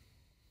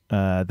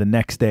the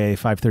next day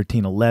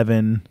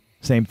 5/13/11,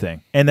 same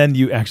thing. And then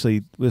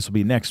this will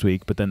be next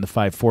week, but then the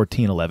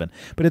 5/14/11.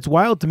 But it's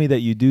wild to me that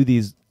you do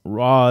these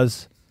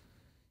Raws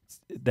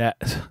that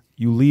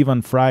you leave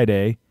on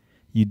Friday,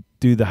 you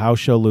do the house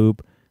show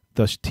loop,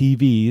 the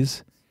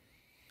TVs.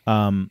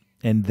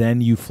 And then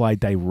you fly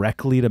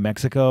directly to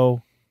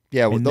Mexico.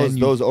 Yeah, well,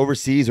 those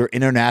overseas or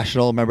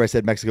international. Remember, I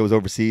said Mexico was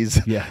overseas.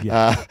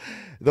 Yeah.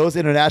 Those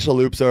international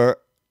loops are,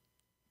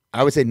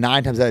 I would say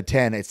 9 times out of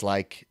 10, it's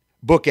like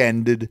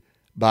bookended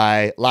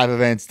by live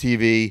events,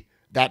 TV,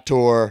 that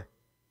tour,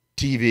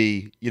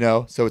 TV.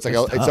 So it's like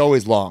it's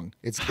always long.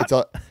 It's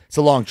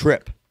a long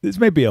trip. This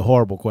may be a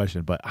horrible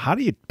question, but how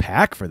do you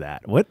pack for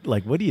that? What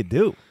do you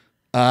do?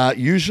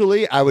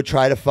 Usually, I would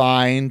try to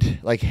find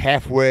like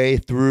halfway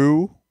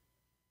through.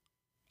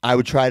 I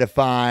would try to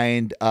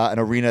find an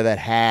arena that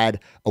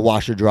had a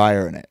washer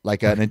dryer in it,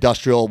 like an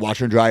industrial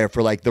washer and dryer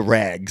for like the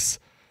rags.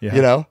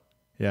 Yeah.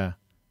 Yeah.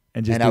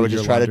 And I would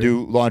just try to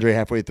do laundry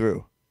halfway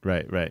through.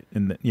 Right.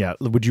 And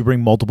would you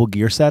bring multiple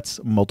gear sets,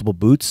 multiple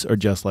boots, or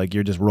just like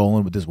you're just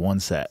rolling with this one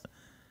set?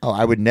 Oh,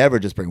 I would never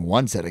just bring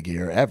one set of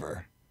gear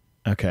ever.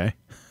 Okay.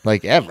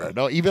 Like ever.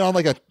 No, even on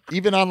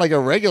like a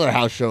regular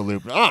house show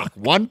loop.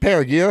 One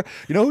pair of gear.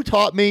 You know who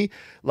taught me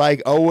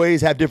like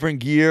always have different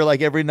gear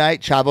like every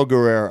night? Chavo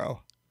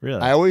Guerrero. Really?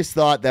 I always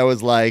thought that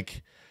was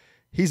like,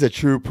 he's a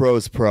true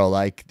pro's pro.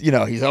 Like,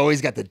 he's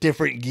always got the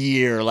different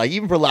gear, like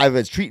even for live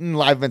events, treating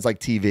live events like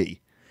TV.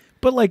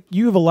 But like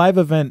you have a live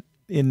event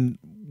in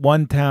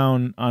one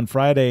town on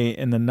Friday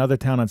and another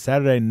town on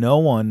Saturday, no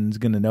one's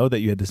going to know that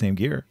you had the same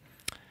gear.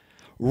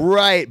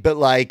 Right. But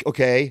like,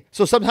 okay.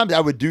 So sometimes I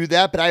would do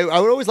that, but I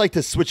would always like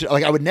to switch it.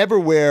 Like I would never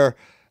wear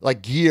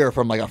like gear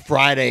from like a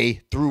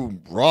Friday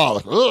through Raw.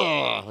 Like,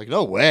 ugh, like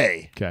no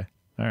way. Okay.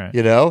 All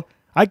right.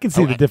 I can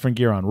see the different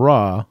gear on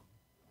Raw,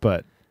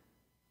 but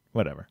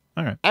whatever.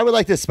 All right. I would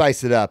like to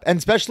spice it up. And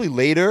especially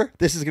later,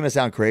 this is going to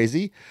sound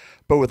crazy,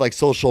 but with like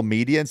social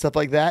media and stuff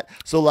like that.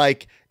 So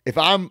like if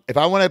I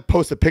want to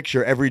post a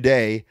picture every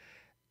day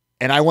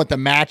and I want the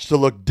match to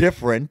look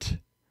different,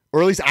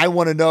 or at least I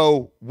want to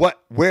know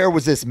where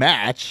was this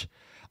match,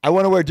 I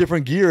want to wear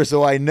different gear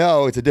so I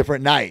know it's a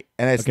different night.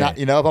 And it's not,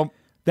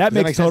 that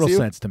makes total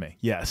sense to me.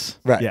 Yes.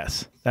 Right.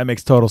 Yes. That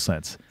makes total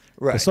sense.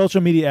 Right. The social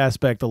media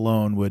aspect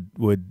alone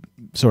would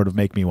sort of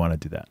make me want to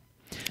do that.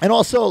 And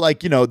also,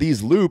 like,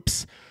 these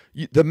loops,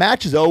 the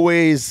match is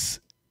always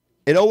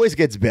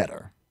gets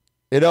better.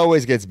 It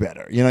always gets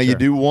better. Sure. You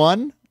do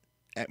one,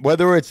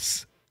 whether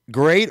it's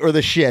great or the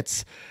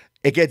shits,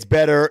 it gets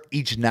better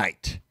each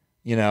night,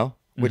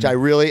 which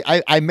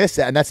I miss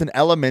that. And that's an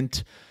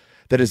element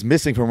that is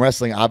missing from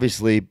wrestling,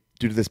 obviously,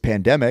 due to this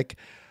pandemic.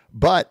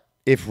 But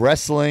if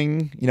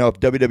wrestling, if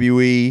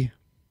WWE,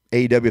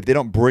 AEW, if they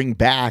don't bring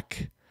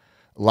back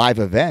live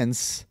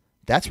events,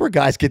 that's where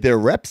guys get their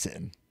reps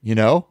in,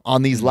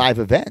 on these live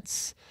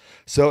events.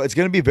 So it's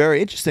going to be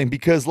very interesting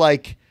because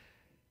like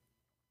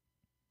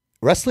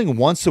wrestling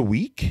once a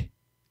week,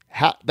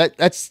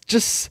 that's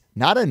just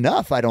not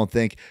enough, I don't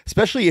think,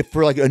 especially if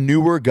for like a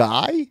newer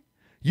guy,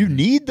 you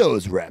need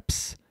those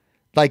reps.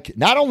 Like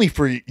not only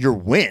for your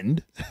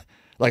win,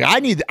 like I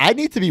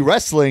need to be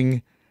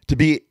wrestling to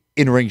be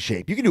in ring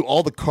shape. You can do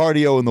all the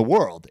cardio in the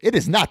world. It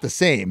is not the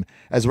same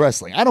as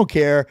wrestling. I don't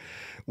care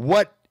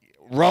what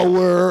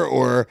rower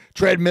or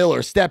treadmill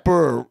or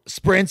stepper or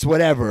sprints,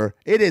 whatever.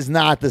 It is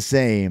not the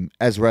same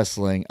as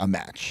wrestling a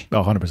match.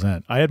 Oh,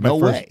 100%. I had my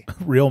first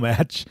real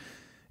match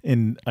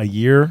in a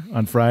year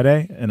on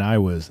Friday, and I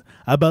was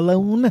a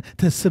balloon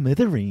to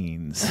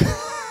smithereens.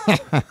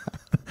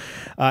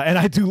 And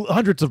I do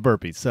hundreds of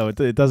burpees, so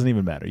it doesn't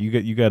even matter.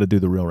 You got to do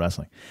the real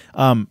wrestling.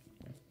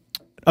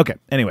 Okay.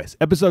 Anyways,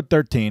 episode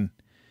 13.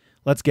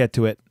 Let's get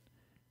to it.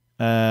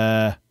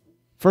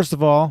 First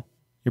of all,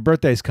 your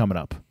birthday's coming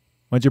up.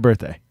 When's your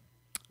birthday?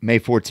 May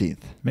 14th.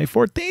 May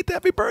 14th.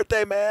 Happy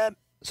birthday, man.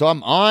 So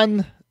I'm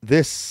on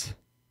this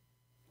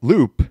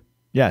loop.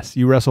 Yes,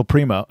 you wrestle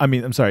Primo.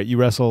 I'm sorry, you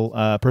wrestle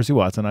Percy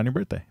Watson on your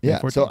birthday.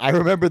 Yeah. So I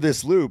remember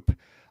this loop.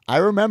 I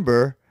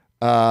remember,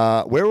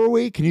 where were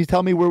we? Can you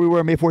tell me where we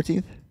were May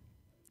 14th?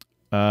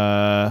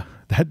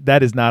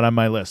 That is not on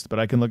my list, but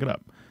I can look it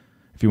up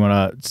if you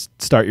want to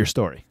start your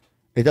story.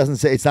 It doesn't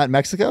say, it's not in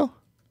Mexico?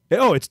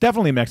 Oh, it's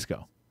definitely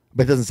Mexico.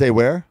 But it doesn't say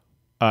where?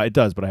 It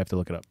does, but I have to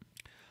look it up.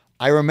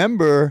 I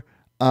remember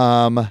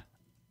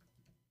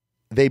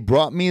they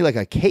brought me like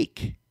a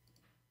cake.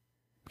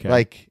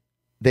 Okay.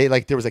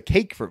 There was a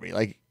cake for me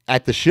like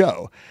at the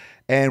show,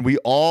 and we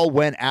all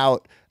went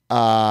out.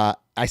 I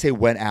say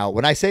went out.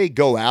 When I say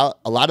go out,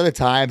 a lot of the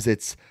times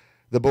it's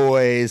the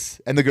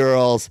boys and the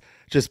girls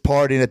just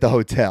partying at the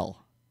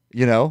hotel,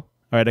 you know?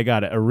 All right, I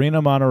got it.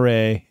 Arena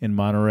Monterrey in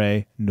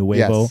Monterrey,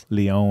 Nuevo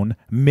León,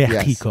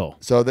 Mexico.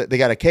 Yes. So they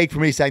got a cake for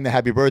me, sang the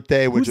happy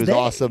birthday, which was they?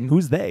 awesome.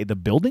 Who's they? The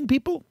building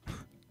people?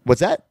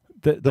 What's that?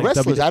 The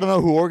wrestlers. I don't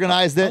know who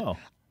organized it. Oh,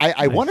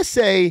 I nice. want to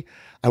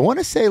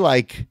say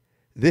like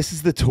this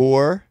is the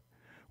tour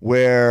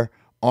where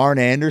Arn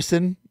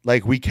Anderson,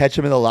 like we catch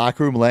him in the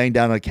locker room laying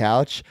down on a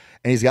couch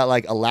and he's got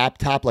like a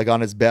laptop like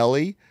on his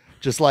belly,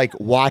 just like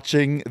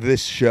watching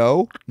this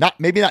show.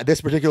 Maybe not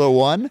this particular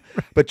one,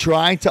 but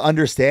trying to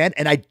understand.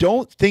 And I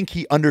don't think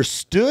he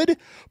understood,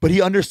 but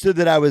he understood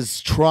that I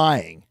was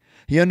trying.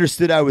 He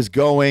understood I was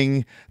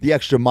going the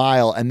extra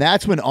mile. And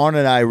that's when Arn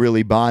and I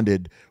really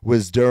bonded,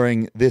 was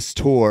during this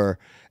tour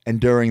and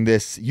during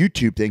this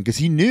YouTube thing. Because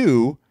he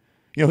knew,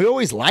 he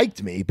always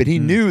liked me, but he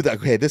knew that,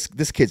 okay, this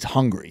kid's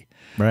hungry.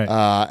 Right.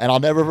 And I'll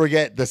never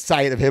forget the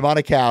sight of him on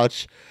a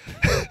couch,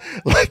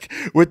 like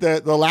with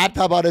the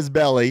laptop on his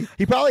belly.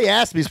 He probably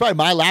asked me, it's probably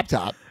my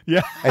laptop.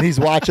 Yeah. And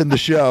he's watching the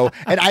show.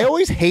 And I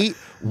always hate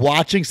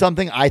watching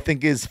something I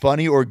think is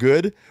funny or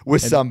good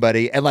with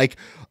somebody. And like,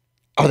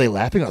 are they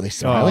laughing? Are they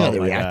smiling? Are they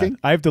reacting? God.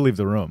 I have to leave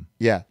the room.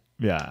 Yeah.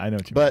 Yeah, I know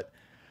what you mean.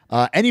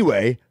 But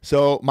anyway,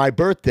 so my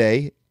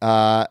birthday,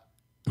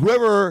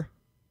 whoever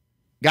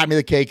got me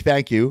the cake,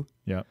 thank you.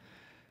 Yeah.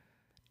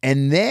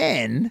 And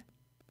then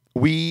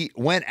we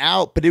went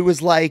out, but it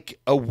was like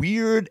a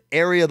weird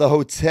area of the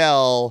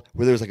hotel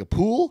where there was like a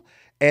pool.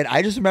 And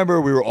I just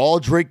remember we were all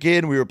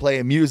drinking, we were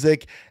playing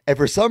music, and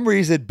for some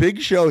reason,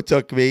 Big Show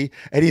took me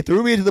and he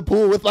threw me into the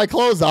pool with my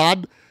clothes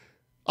on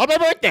my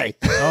birthday.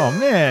 Oh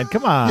man,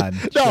 come on.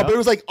 No, but it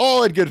was like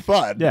all in good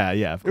fun. Yeah,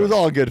 it was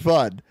all in good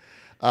fun.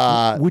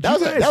 That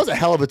was a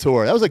hell of a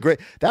tour. That was a great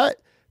that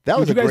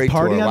was a great tour. Would you guys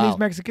party on Wow. these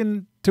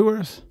Mexican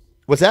tours?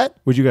 What's that?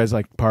 Would you guys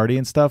like party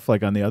and stuff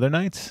like on the other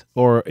nights,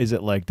 or is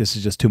it like this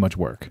is just too much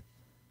work?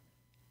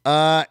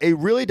 It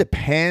really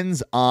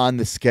depends on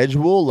the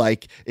schedule.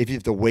 Like if you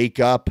have to wake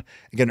up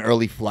and get an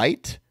early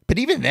flight, but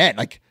even then,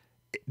 like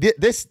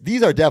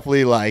these are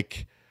definitely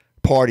like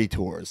party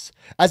tours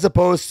as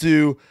opposed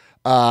to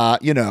a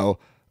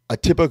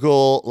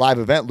typical live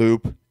event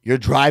loop. You're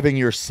driving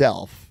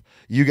yourself.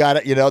 You got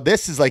it.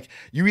 This is like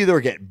you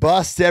either get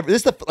bussed.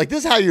 This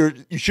is how you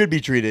should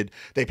be treated.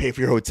 They pay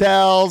for your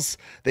hotels.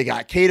 They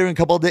got catering a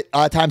couple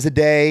of times a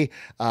day.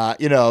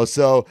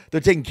 So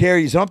they're taking care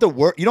of you. So you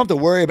don't have to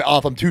worry about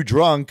if I'm too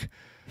drunk.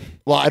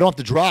 Well, I don't have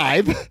to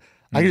drive.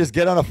 I can just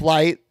get on a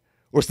flight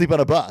or sleep on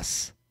a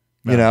bus.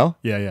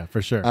 Yeah,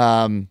 for sure.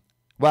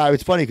 Wow,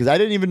 it's funny because I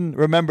didn't even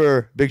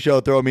remember Big Show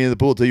throwing me in the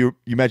pool till you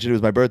mentioned it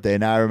was my birthday, and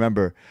now I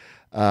remember.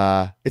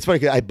 It's funny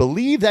because I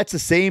believe that's the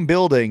same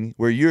building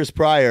where years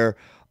prior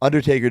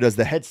Undertaker does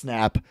the head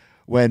snap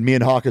when me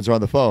and Hawkins are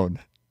on the phone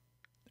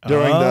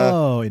during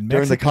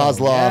the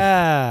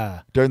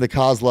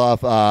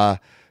Kozlov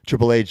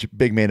Triple H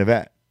big main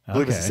event. I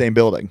believe it's the same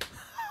building.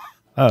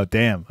 Oh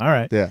damn! All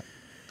right. Yeah.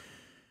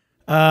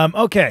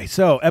 Okay,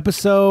 so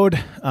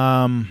episode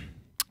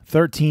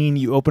 13.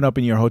 You open up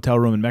in your hotel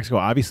room in Mexico.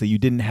 Obviously, you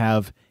didn't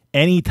have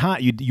any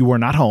time. You were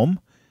not home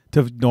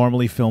to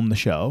normally film the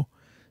show,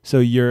 so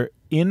you're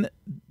in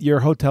your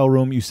hotel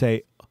room. You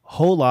say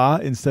hola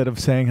instead of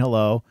saying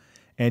hello,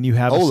 and you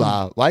have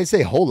hola. Why do you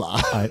say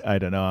hola? I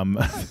don't know. I'm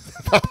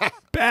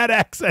bad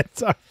accent.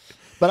 Sorry.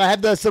 But I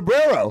have the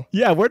sombrero.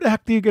 Yeah, where the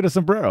heck do you get a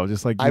sombrero?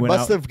 Just like I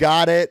must have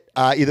got it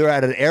either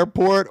at an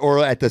airport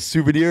or at the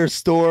souvenir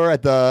store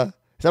at the.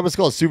 Is that what's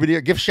called?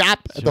 Souvenir gift shop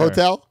at the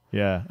hotel?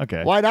 Yeah.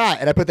 Okay. Why not?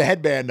 And I put the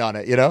headband on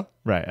it.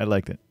 Right. I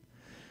liked it.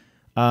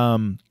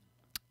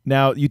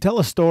 Now you tell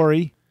a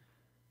story.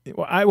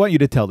 I want you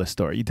to tell this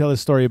story. You tell this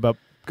story about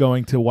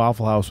going to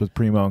Waffle House with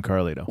Primo and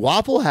Carlito.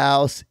 Waffle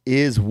House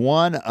is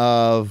one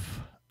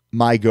of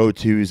my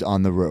go-tos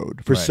on the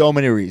road for so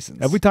many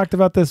reasons. Have we talked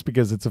about this?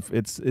 Because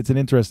it's an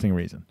interesting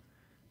reason.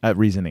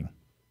 Reasoning.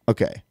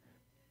 Okay.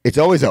 It's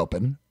always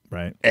open.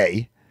 Right.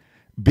 A.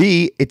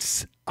 B.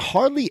 It's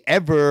hardly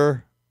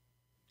ever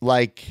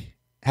like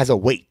has a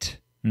wait.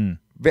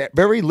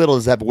 Very little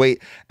does have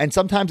weight. And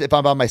sometimes if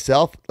I'm by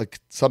myself, like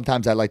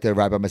sometimes I like to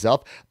ride by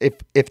myself.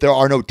 If there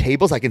are no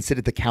tables, I can sit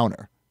at the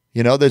counter.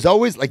 You know, there's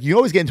always like you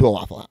always get into a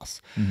Waffle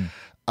House.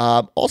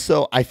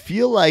 Also, I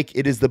feel like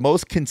it is the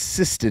most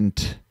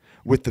consistent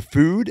with the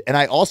food, and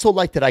I also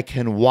like that I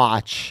can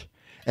watch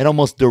and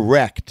almost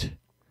direct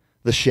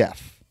the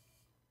chef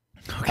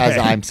as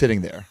I'm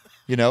sitting there.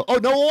 You know, oh,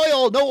 no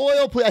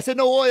oil, please. I said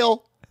no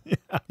oil. Yeah.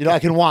 You know, I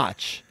can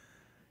watch.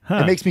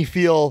 It makes me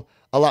feel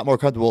a lot more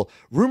comfortable.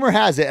 Rumor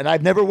has it, and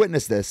I've never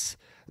witnessed this,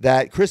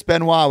 that Chris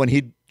Benoit, when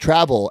he'd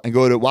travel and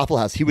go to Waffle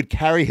House, he would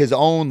carry his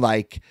own,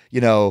 like,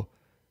 you know,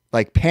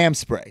 like Pam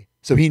spray.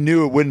 So he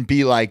knew it wouldn't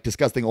be like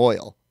disgusting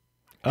oil.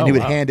 And he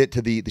would hand it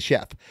to the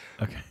chef.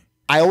 Okay.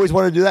 I always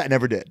wanted to do that. I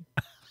never did.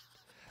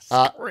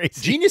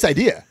 Genius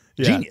idea.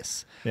 Yeah.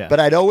 Genius. Yeah. But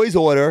I'd always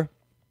order,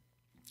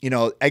 you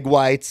know, egg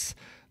whites.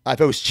 If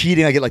I was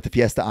cheating, I get like the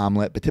Fiesta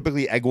omelet, but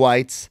typically egg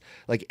whites,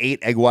 like 8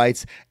 egg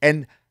whites.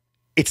 And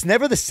it's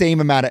never the same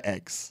amount of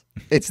eggs.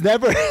 It's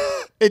never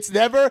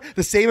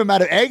the same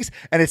amount of eggs,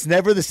 and it's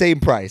never the same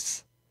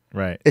price.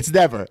 Right. It's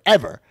never,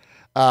 ever.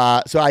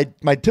 So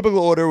my typical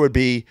order would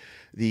be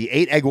the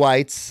 8 egg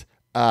whites,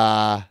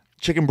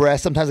 chicken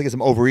breast. Sometimes I get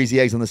some over easy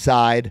eggs on the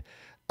side,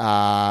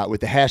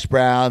 with the hash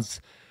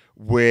browns,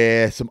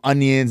 with some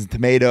onions and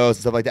tomatoes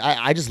and stuff like that.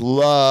 I just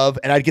love,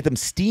 and I'd get them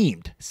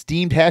steamed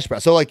hash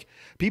browns. So like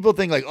people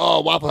think like,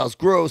 oh, Waffle House,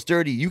 gross,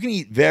 dirty. You can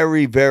eat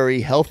very,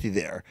 very healthy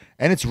there,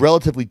 and it's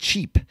relatively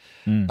cheap.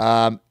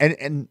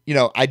 And you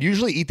know, I'd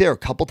usually eat there a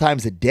couple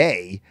times a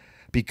day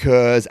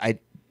because I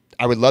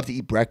would love to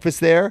eat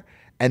breakfast there,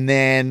 and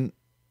then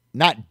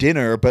not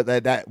dinner, but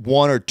that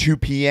 1 or 2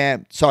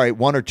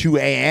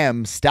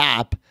 a.m.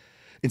 stop,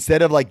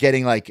 instead of like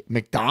getting like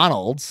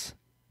McDonald's.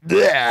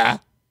 Bleh.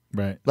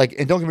 Right. Like,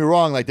 and don't get me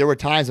wrong, like there were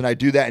times when I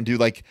do that and do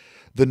like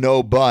the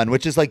no bun,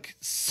 which is like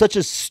such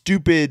a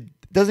stupid,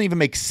 doesn't even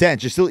make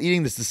sense. You're still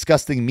eating this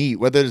disgusting meat,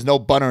 whether there's no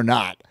bun or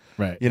not.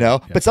 Right. You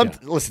know? Yeah,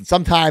 but listen,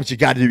 sometimes you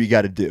got to do what you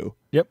got to do.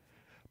 Yep.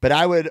 But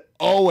I would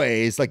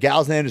always, like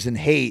Gals and Anderson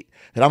hate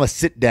that I'm a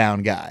sit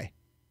down guy.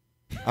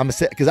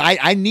 Because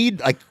I need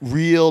like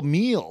real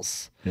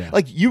meals. Yeah.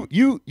 Like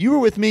you were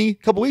with me a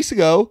couple weeks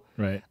ago.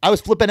 Right. I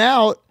was flipping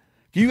out.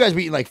 You guys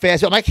were eating like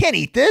fast food. I'm like, I can't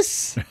eat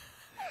this.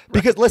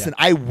 Because listen,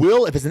 I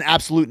will if it's an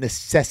absolute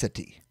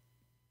necessity.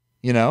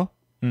 You know?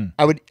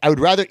 I would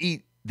rather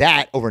eat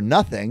that over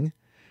nothing,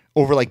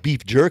 over like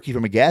beef jerky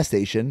from a gas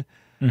station.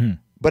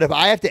 But if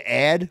I have to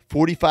add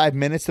 45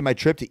 minutes to my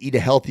trip to eat a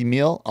healthy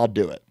meal, I'll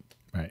do it.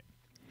 Right.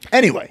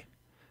 Anyway.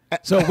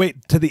 So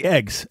wait, to the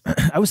eggs.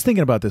 I was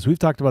thinking about this. We've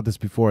talked about this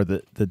before,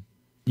 that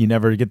you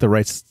never get the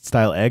right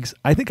style eggs.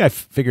 I think I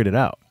figured it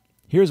out.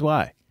 Here's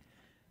why.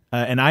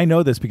 And I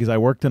know this because I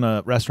worked in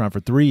a restaurant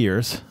for 3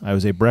 years. I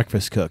was a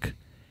breakfast cook.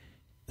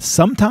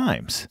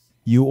 Sometimes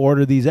you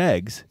order these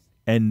eggs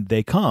and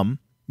they come,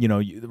 you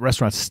know, the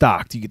restaurant's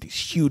stocked. You get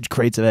these huge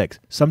crates of eggs.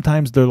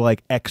 Sometimes they're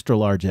like extra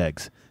large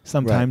eggs.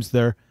 Sometimes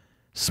they're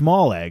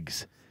small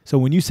eggs. So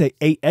when you say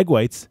 8 egg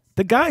whites,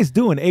 the guy's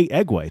doing 8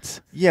 egg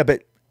whites. Yeah,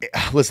 but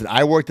listen,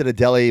 I worked at a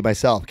deli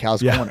myself,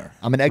 Cal's Corner.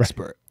 I'm an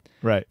expert.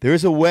 Right.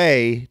 There's a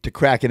way to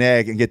crack an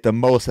egg and get the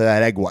most of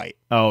that egg white.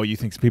 Oh, you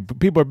think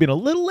people are being a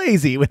little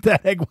lazy with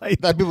that egg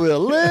white? People are a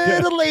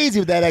little lazy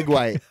with that egg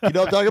white. You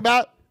know what I'm talking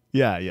about?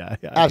 Yeah.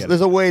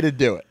 There's a way to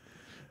do it.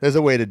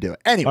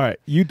 Anyway. All right.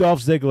 You, Dolph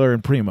Ziggler,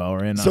 and Primo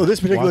are in. So this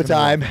particular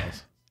time,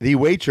 the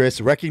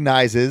waitress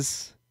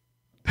recognizes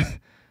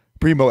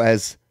Primo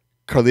as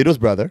Carlito's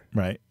brother.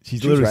 Right. She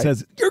literally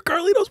says, "You're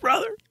Carlito's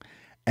brother."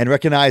 And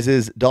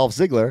recognizes Dolph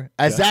Ziggler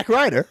as Zack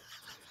Ryder.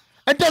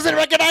 And doesn't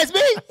recognize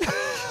me.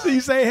 So you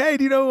say, "Hey,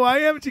 do you know who I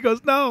am?" And she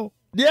goes, "No."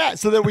 Yeah.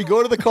 So then we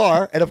go to the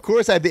car, and of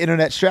course I have the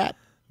internet strap.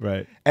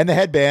 Right. And the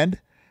headband.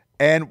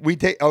 And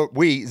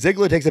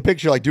Ziggler takes a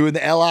picture like doing the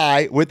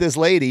LI with this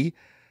lady,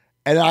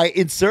 and I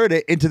insert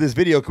it into this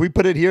video. Can we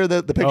put it here,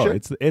 the picture?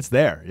 Oh, it's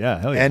there. Yeah,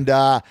 hell yeah. And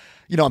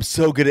you know, I'm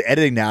so good at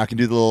editing now. I can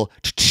do the little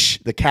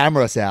the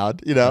camera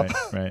sound. You know,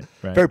 right.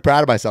 Very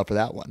proud of myself for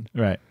that one.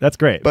 Right, that's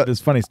great. But it's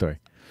a funny story.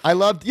 I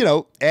loved, you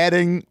know,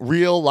 adding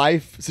real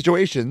life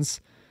situations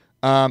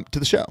to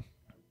the show.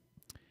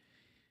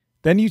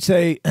 Then you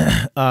say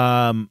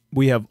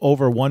we have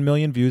over 1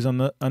 million views on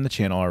the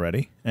channel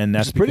already, and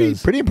that's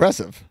pretty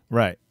impressive,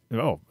 right?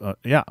 Oh,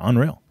 yeah,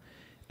 unreal.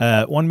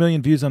 1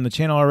 million views on the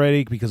channel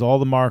already because all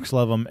the Marks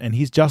love him, and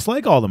he's just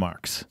like all the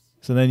Marks.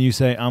 So then you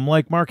say, I'm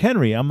like Mark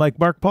Henry, I'm like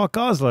Mark Paul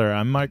Gosler,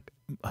 I'm like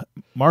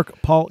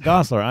Mark Paul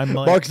Gosler, I'm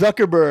like Mark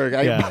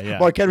Zuckerberg,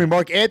 Mark Henry,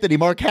 Mark Anthony,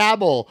 Mark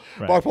Hamill,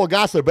 Mark Paul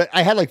Gosler. But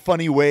I had like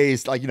funny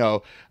ways, like, you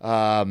know,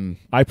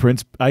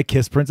 I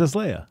kissed Princess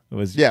Leia. It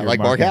was like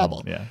Mark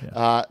Hamill.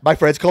 Yeah. My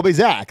friends called me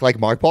Zack, like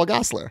Mark Paul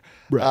Gosler.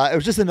 Right. It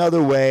was just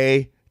another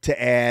way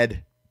to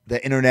add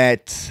the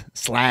internet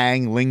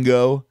slang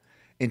lingo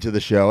into the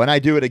show, and I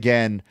do it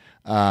again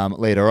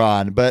later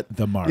on. But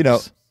the Marks, you know,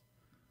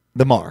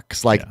 the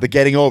Marks, like the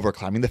getting over,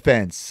 climbing the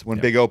fence. When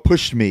Big O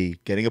pushed me,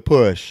 getting a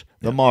push.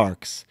 The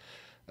Marks,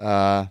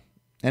 and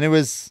it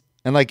was,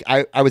 and like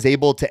I was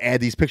able to add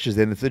these pictures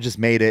in. If they just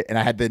made it, and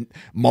I had the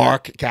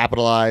Mark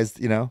capitalized,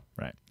 you know.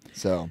 Right.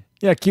 So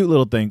yeah, cute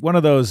little thing. One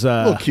of those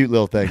little cute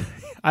little thing.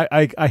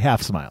 I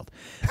half smiled.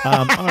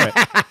 All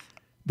right.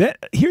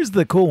 Here's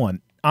the cool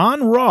one.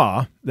 On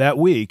Raw that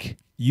week,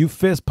 you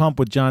fist pump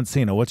with John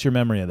Cena. What's your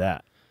memory of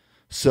that?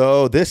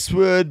 So this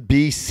would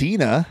be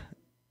Cena.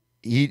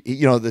 He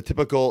the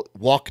typical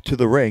walk to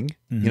the ring.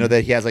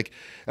 That he has like,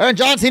 and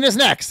John Cena's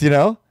next.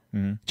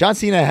 John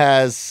Cena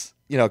has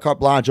carte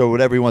blanche or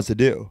whatever he wants to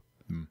do.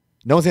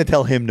 No one's gonna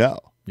tell him no.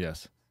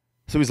 Yes.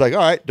 So he's like, all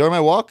right, during my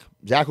walk,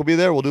 Zack will be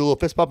there. We'll do a little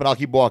fist bump, and I'll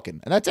keep walking,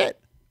 and that's it.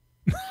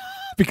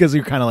 Because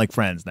you're kind of like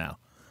friends now.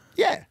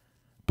 Yeah.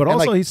 But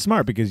also, he's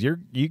smart because you're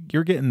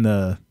getting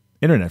the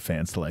internet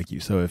fans to like you.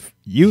 So if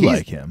you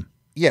like him,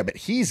 yeah, but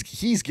he's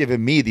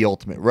given me the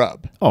ultimate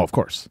rub. Oh, of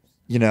course.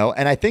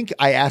 And I think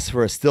I asked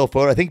for a still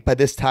photo. I think by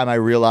this time I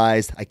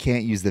realized I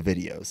can't use the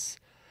videos.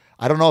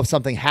 I don't know if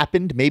something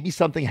happened. Maybe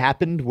something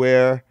happened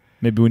where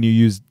maybe when you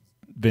used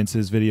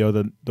Vince's video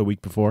the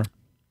week before.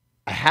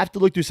 I have to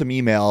look through some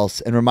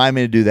emails and remind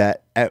me to do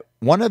that. At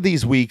one of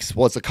these weeks,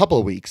 well, it's a couple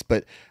of weeks,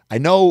 but I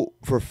know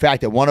for a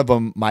fact that one of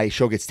them, my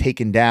show gets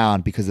taken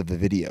down because of the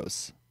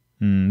videos.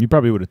 You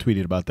probably would have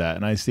tweeted about that,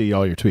 and I see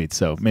all your tweets,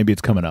 so maybe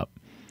it's coming up.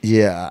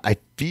 Yeah, I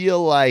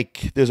feel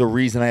like there's a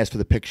reason I asked for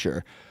the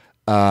picture.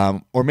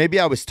 Or maybe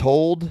I was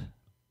told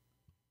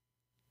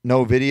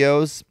no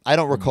videos. I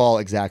don't recall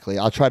exactly.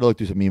 I'll try to look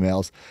through some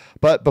emails.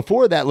 But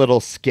before that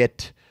little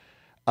skit,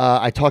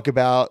 I talk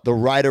about the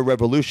Ryder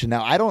Revolution.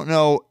 Now, I don't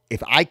know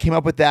if I came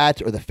up with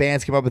that or the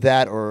fans came up with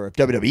that or if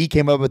WWE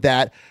came up with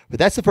that, but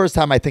that's the first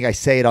time I think I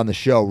say it on the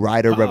show,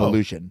 Ryder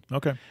Revolution.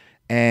 Okay.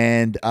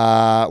 And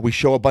we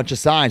show a bunch of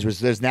signs.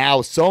 There's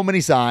now so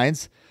many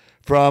signs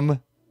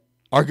from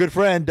our good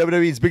friend,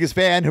 WWE's biggest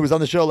fan, who was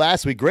on the show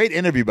last week. Great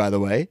interview, by the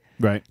way.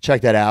 Right.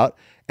 Check that out.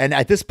 And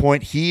at this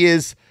point, he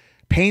is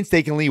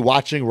painstakingly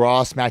watching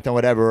Raw, SmackDown,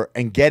 whatever,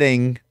 and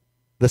getting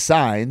the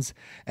signs,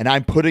 and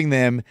I'm putting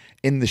them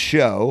in the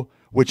show,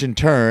 which in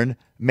turn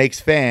makes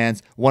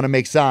fans want to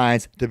make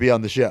signs to be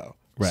on the show.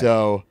 Right.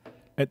 So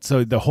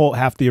the whole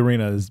half the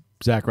arena is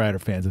Zack Ryder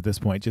fans at this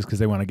point, just because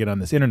they want to get on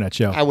this internet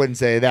show. I wouldn't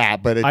say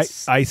that, but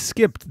it's I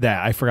skipped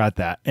that. I forgot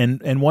that.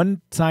 And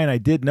one sign I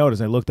did notice,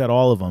 I looked at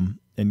all of them,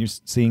 and you're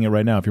seeing it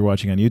right now if you're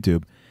watching on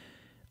YouTube.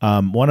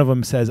 One of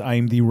them says,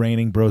 "I'm the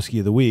reigning Broski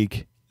of the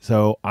week."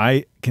 So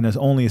I can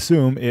only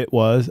assume it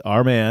was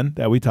our man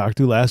that we talked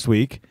to last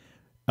week.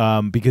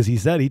 Because he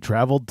said he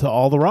traveled to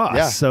all the Raws.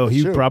 Yeah, so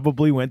he true.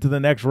 Probably went to the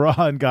next Raw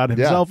and got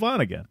himself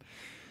on again.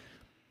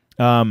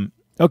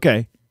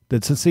 Okay,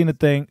 that's a Cena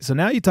thing. So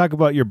now you talk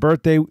about your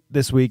birthday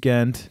this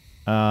weekend,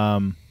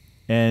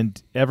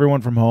 and everyone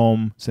from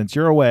home, since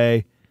you're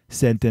away,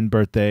 sent in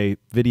birthday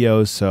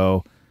videos.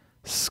 So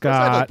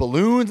Scott, like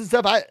balloons and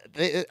stuff. I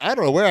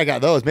don't know where I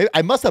got those. Maybe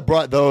I must have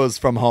brought those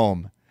from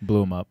home. Blew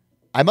them up.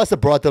 I must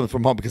have brought them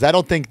from home because I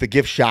don't think the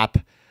gift shop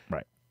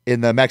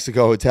in the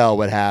Mexico hotel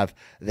would have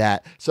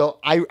that. So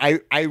I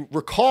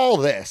recall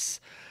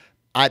this,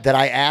 that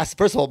I asked,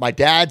 first of all, my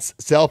dad's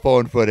cell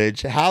phone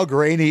footage. How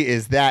grainy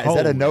is that? Is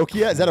that a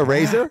Nokia? Is that a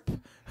Razor?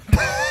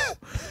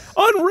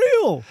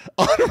 Unreal.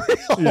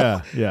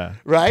 Unreal. Yeah.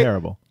 Right?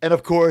 Terrible. And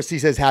of course, he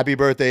says happy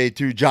birthday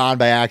to John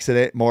by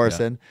accident,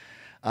 Morrison.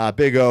 Yeah.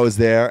 Big O is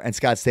there, and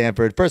Scott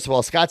Stanford. First of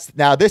all,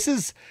 now this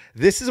is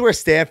where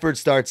Stanford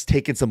starts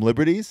taking some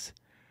liberties.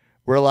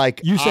 We're like,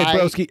 you said,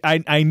 Broski,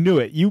 I knew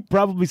it. You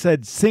probably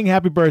said, sing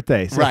happy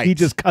birthday. So right. He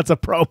just cuts a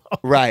promo.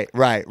 Right.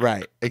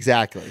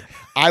 Exactly.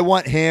 I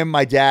want him,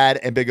 my dad,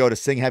 and Big O to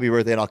sing happy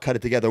birthday, and I'll cut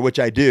it together, which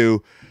I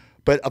do.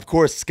 But, of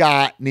course,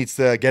 Scott needs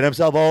to get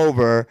himself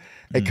over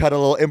and cut a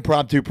little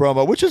impromptu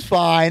promo, which was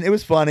fine. It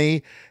was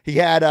funny. He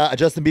had a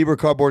Justin Bieber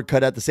cardboard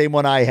cutout, the same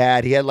one I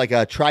had. He had like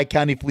a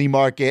Tri-County flea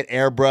market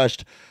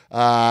airbrushed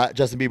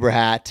Justin Bieber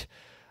hat.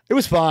 It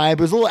was fine,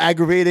 but it was a little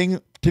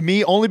aggravating to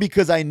me only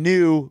because I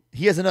knew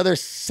he has another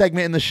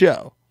segment in the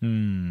show. Okay.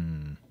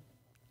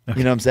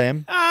 You know what I'm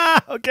saying?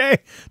 Okay.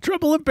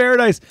 Trouble in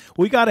Paradise.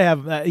 We got to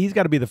have, he's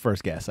got to be the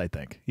first guest, I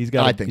think.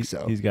 I think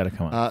so. He's got to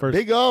come on.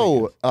 Big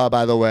O,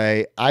 by the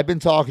way, I've been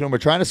talking to him. We're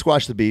trying to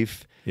squash the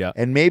beef. Yeah.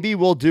 And maybe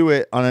we'll do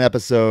it on an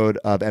episode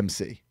of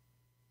MC.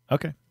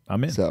 Okay.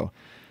 I'm in. So,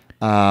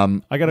 I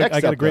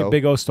got a great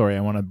Big O story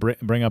I want to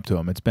bring up to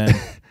him.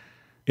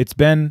 It's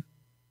been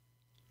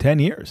 10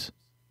 years.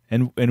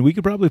 And we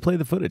could probably play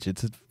the footage.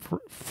 It's a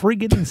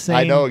friggin' insane.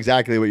 I know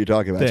exactly what you're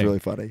talking about. thing. It's really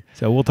funny.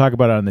 So we'll talk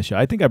about it on the show.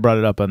 I think I brought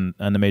it up on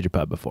the Major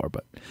Pod before,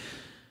 but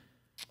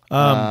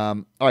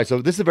all right.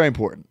 So this is very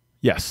important.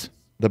 Yes,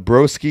 the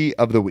Broski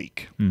of the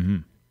week. Mm-hmm.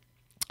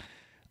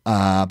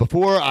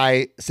 Before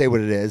I say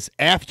what it is,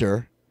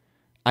 after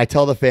I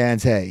tell the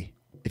fans, hey,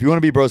 if you want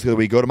to be Broski of the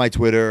week, go to my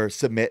Twitter,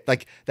 submit.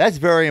 Like, that's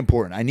very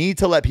important. I need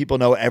to let people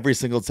know every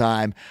single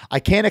time. I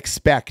can't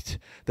expect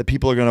that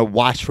people are going to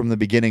watch from the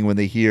beginning when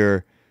they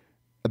hear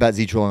about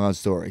Z trolling on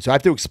story. So I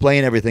have to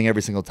explain everything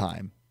every single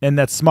time. And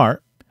that's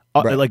smart.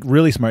 Right. Like,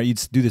 really smart.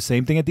 You'd do the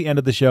same thing at the end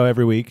of the show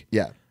every week.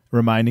 Yeah.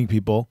 Reminding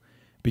people,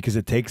 because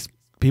it takes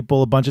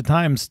people a bunch of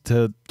times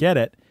to get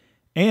it.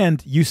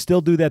 And you still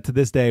do that to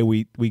this day.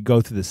 We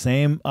go through the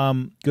same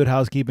good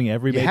housekeeping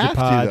every major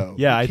pod. To, though.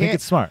 Yeah, I think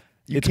it's smart.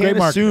 It's great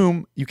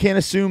marketing. You can't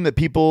assume that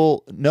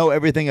people know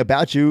everything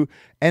about you.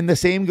 And the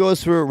same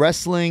goes for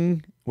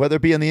wrestling, whether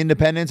it be on the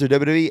independents or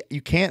WWE.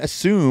 You can't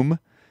assume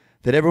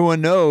that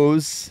everyone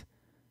knows,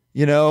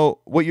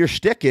 what your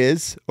shtick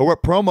is or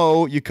what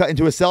promo you cut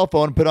into a cell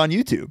phone and put on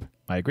YouTube.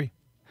 I agree.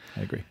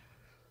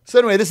 So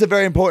anyway, this is a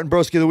very important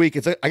Broski of the Week.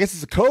 I guess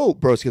it's a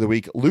co-Broski of the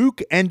Week.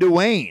 Luke and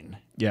Dwayne.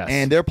 Yes.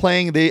 And they're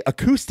playing the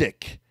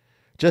acoustic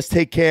Just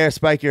Take Care,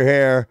 Spike Your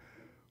Hair,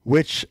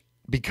 which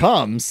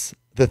becomes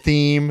the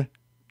theme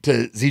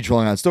to Z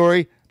Trolling on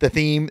Story,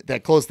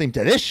 that close theme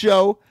to this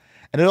show.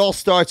 And it all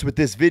starts with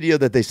this video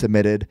that they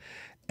submitted.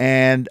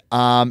 And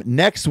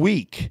next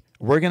week,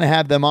 we're going to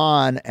have them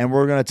on and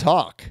we're going to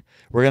talk.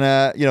 We're going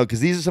to,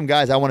 because these are some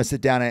guys I want to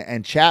sit down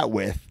and chat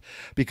with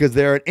because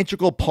they're an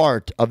integral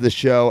part of the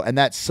show. And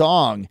that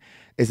song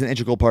is an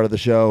integral part of the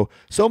show.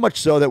 So much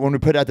so that when we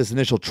put out this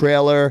initial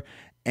trailer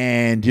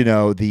and,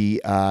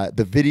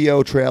 the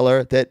video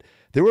trailer, that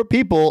there were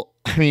people,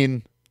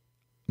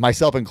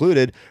 myself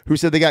included, who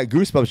said they got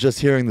goosebumps just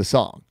hearing the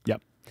song.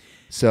 Yep.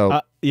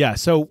 So,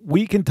 so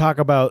we can talk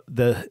about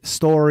the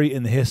story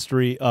and the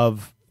history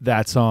of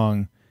that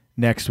song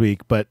next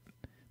week, but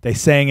they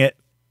sang it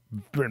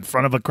in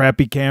front of a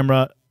crappy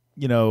camera,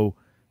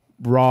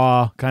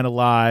 raw, kind of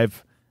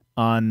live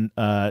on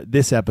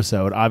this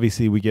episode.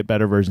 Obviously, we get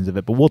better versions of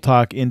it, but we'll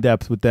talk in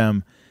depth with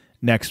them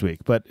next week.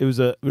 But it was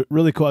a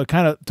really cool. It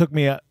kind of took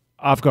me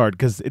off guard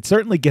because it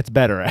certainly gets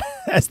better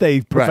as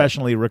they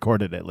professionally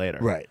recorded it later.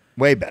 Right,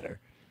 way better.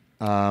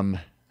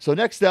 So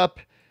next up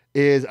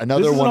is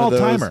another one of those. This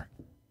is an all-timer.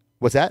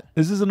 What's that?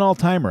 This is an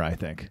all-timer, I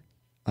think.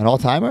 An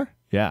all-timer?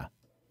 Yeah.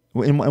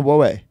 In what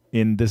way?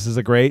 This is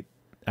a great.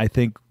 I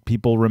think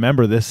people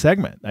remember this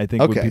segment. I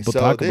think when people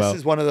talk about. This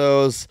is one of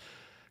those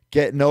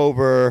getting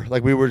over,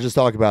 like we were just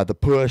talking about, the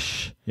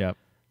push. Yep.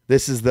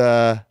 This is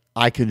the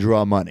I can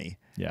draw money.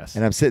 Yes.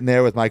 And I'm sitting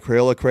there with my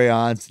Crayola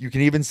crayons. You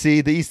can even see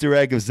the Easter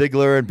egg of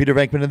Ziggler and Peter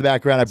Venkman in the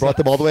background. I brought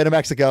them all the way to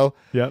Mexico.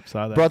 Yep,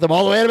 saw that. Brought them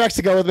all the way to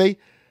Mexico with me.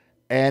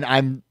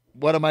 And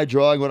what am I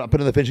drawing? When I'm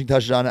putting the finishing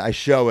touches on it, I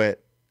show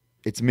it.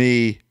 It's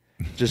me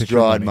just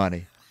drawing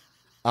money.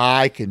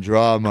 I can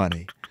draw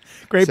money.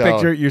 Great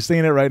picture. You're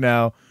seeing it right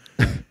now.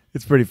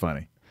 It's pretty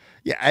funny.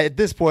 Yeah, at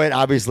this point,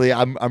 obviously,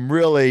 I'm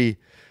really,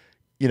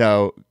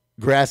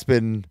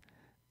 grasping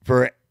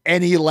for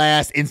any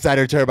last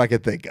insider term I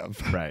could think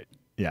of. Right.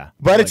 Yeah.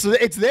 But it's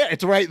there.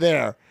 It's right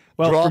there.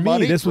 Well, draw for me,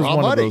 money, this was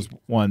one money. of those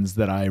ones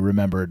that I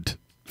remembered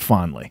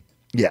fondly.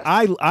 Yeah.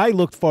 I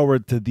looked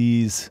forward to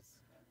these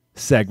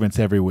segments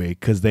every week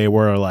because they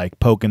were like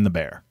poking the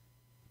bear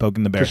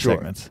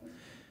segments.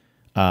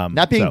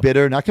 Not being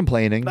bitter, not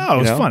complaining. No,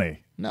 it was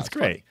funny. No, it's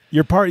great.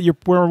 Funny.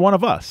 We're one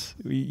of us.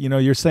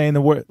 You're saying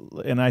the word,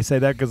 and I say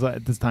that because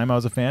at this time I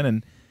was a fan,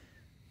 and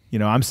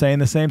I'm saying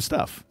the same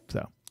stuff.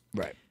 So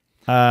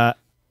right.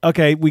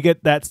 Okay, we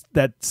get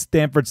that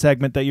Stanford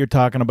segment that you're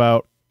talking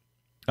about.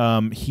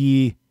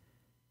 He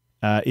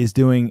is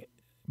doing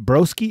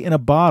Broski in a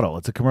bottle.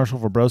 It's a commercial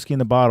for Broski in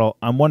the bottle.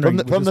 I'm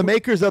wondering from the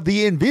makers of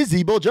the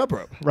Invisible Jump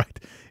Rope. Right.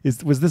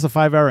 Was this a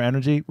 5 Hour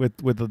Energy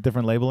with a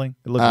different labeling?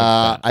 It looked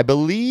like I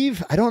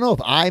believe, I don't know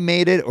if I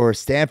made it or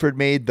Stanford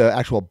made the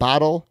actual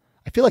bottle.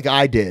 I feel like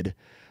I did.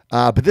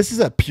 But this is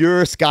a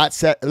pure Scott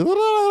set. I'm going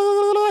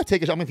to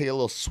take a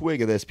little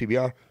swig of this,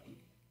 PBR.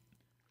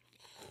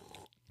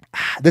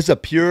 This is a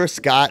pure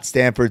Scott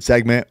Stanford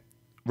segment.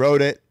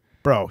 Wrote it.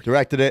 Bro.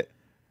 Directed it.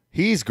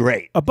 He's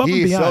great. Above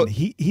and beyond.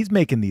 He's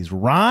making these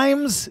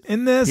rhymes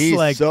in this.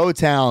 He's so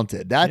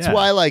talented. That's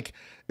why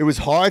it was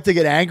hard to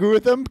get angry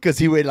with him because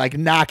he would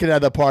knock it out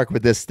of the park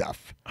with this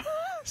stuff.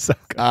 So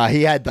good.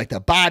 He had the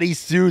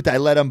bodysuit. I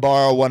let him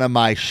borrow one of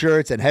my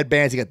shirts and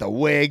headbands. He got the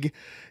wig.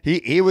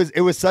 It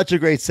was such a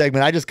great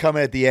segment. I just come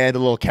in at the end, a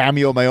little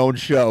cameo of my own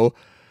show.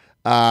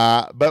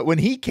 But when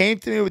he came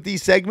to me with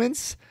these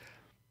segments,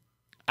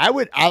 I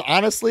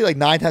honestly,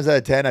 9 times out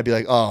of 10, I'd be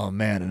like, oh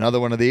man, another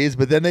one of these.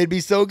 But then they'd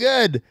be so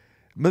good.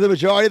 But the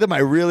majority of them, I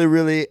really,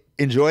 really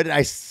enjoyed it.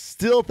 I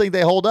still think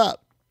they hold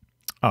up.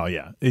 Oh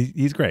yeah,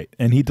 he's great,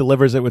 and he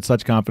delivers it with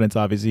such confidence.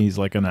 Obviously, he's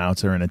like an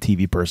announcer and a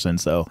TV person.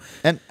 So,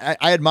 and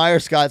I admire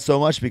Scott so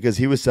much because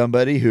he was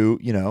somebody who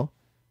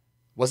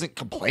wasn't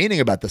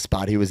complaining about the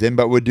spot he was in,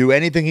 but would do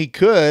anything he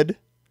could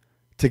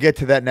to get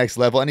to that next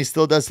level, and he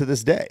still does to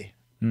this day.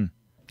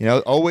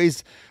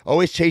 Always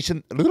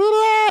chasing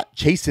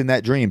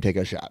that dream. Take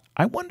a shot.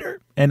 I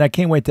wonder, and I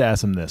can't wait to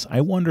ask him this.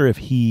 I wonder if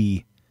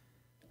he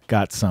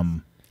got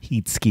some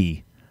heat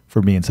ski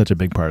for being such a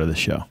big part of the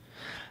show.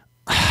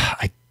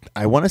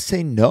 I want to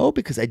say no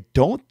because I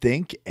don't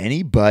think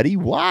anybody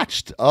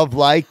watched of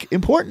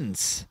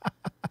importance.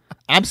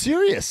 I'm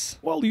serious.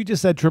 Well, you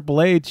just said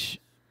Triple H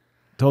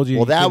told you.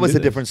 Well, that was a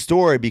different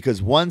story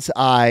because once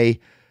I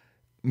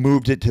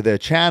moved it to their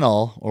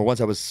channel, or once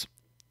I was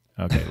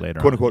later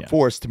quote unquote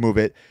forced to move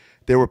it,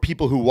 there were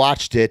people who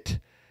watched it,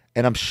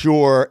 and I'm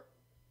sure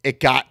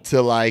it got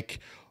to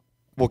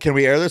well, can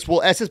we air this?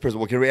 We'll ask this person.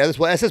 Well, can we air this?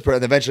 We'll ask this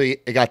person. And eventually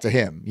it got to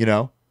him,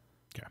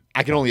 Okay.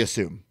 I can only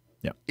assume.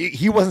 Yeah.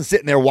 He wasn't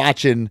sitting there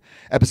watching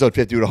episode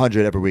 50 to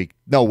 100 every week.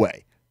 No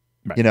way.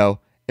 Right.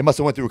 it must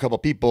have went through a couple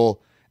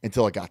people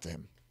until it got to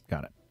him.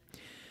 Got it.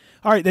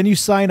 All right, then you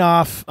sign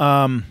off,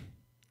 and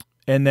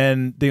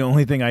then the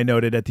only thing I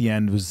noted at the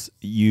end was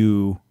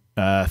you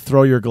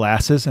throw your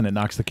glasses and it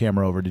knocks the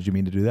camera over. Did you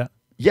mean to do that?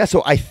 Yeah,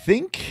 so I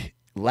think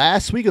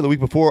last week or the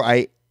week before,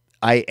 I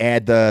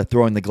add the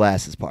throwing the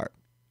glasses part.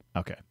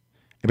 Okay.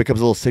 It becomes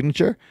a little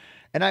signature.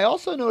 And I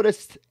also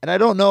noticed, and I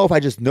don't know if I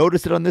just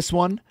noticed it on this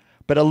one,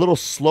 but a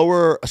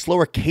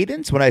slower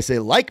cadence when I say,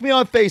 like me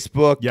on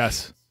Facebook.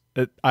 Yes.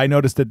 I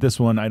noticed it this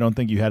one. I don't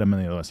think you had them in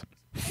the other list.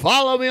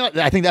 Follow me on.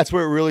 I think that's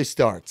where it really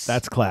starts.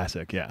 That's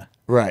classic, yeah.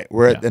 Right.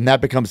 And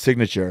that becomes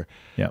signature.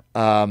 Yeah.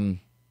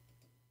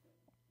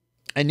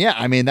 And yeah,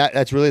 I mean,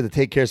 that's really the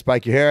take care,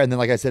 spike your hair. And then,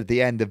 like I said, at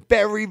the end, the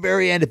very,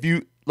 very end, if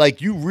you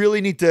you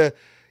really need to,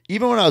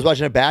 even when I was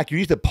watching it back, you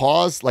need to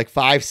pause like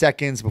 5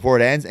 seconds before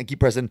it ends and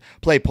keep pressing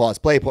play, pause.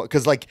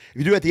 Because like if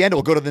you do it at the end, it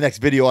will go to the next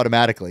video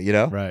automatically, you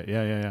know? Right.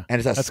 Yeah. And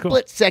it's a That's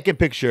split second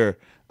picture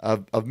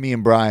of me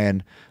and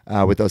Brian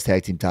with those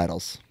tag team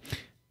titles.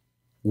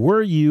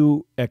 Were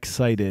you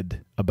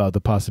excited about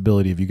the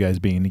possibility of you guys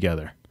being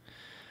together?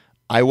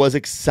 I was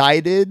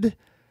excited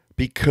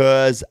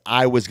because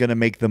I was going to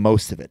make the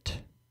most of it.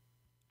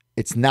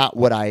 It's not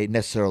what I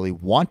necessarily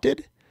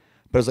wanted,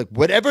 but I was like,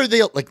 whatever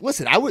they like.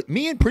 Listen,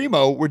 me and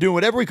Primo were doing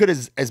whatever we could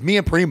as me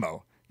and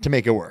Primo to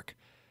make it work.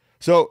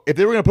 So if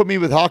they were going to put me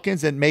with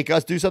Hawkins and make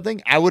us do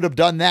something, I would have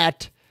done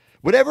that.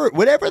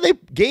 Whatever they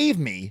gave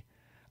me,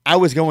 I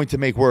was going to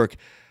make work.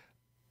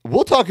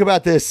 We'll talk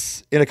about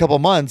this in a couple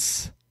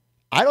months.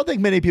 I don't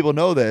think many people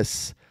know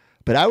this,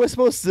 but I was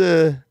supposed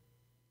to,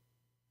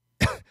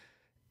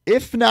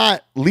 if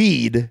not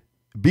lead,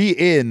 be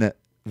in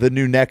the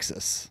new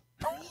Nexus.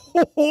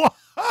 What?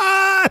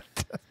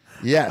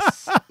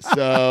 Yes.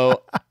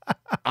 So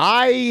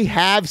I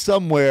have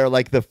somewhere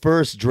like the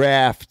first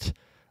draft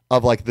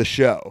of like the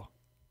show,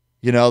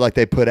 like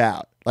they put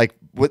out, like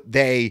what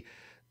they,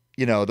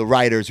 the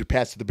writers who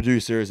pass to the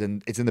producers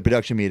and it's in the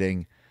production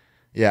meeting.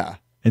 Yeah.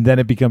 And then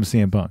it becomes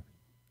CM Punk.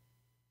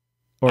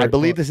 I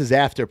believe this is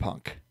after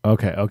Punk.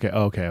 Okay.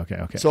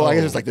 So I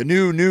guess it's like the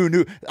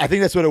new. I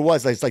think that's what it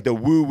was. Like, it's like the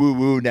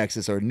woo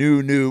Nexus or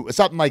new,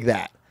 something like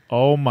that.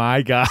 Oh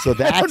my God. So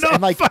that's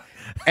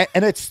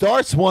and it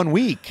starts 1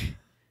 week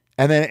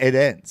and then it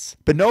ends.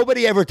 But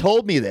nobody ever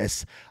told me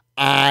this.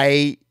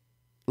 I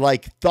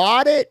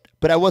thought it,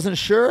 but I wasn't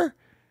sure.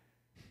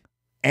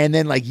 And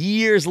then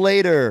years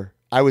later,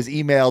 I was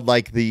emailed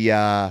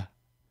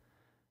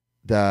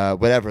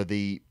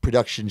the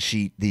production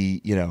sheet,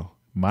 the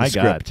script.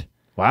 God.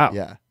 Wow.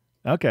 Yeah.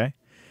 Okay.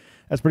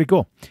 That's pretty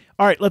cool.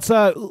 All right, let's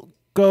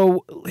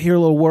go hear a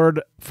little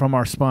word from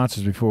our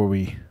sponsors before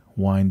we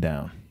wind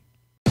down.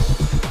 And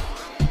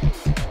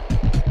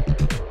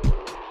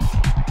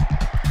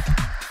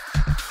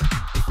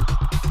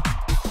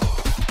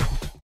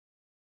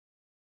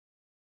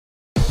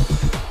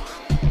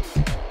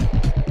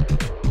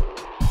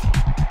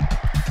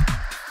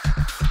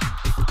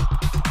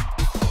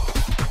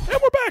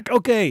we're back.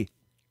 Okay.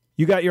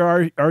 You got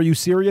your Are You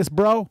Serious,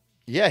 bro?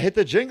 Yeah, hit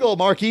the jingle,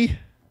 Marky.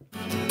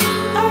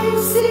 Are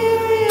you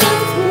serious,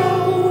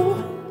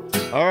 bro?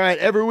 All right,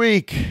 every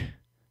week,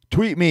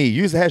 tweet me.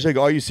 Use the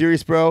hashtag Are You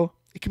Serious, bro?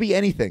 It could be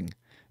anything.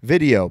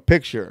 Video,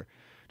 picture,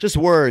 just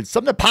words,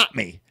 something to pop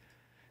me.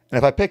 And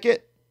if I pick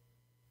it,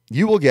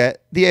 you will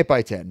get the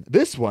 8x10.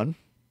 This one,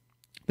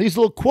 these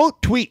little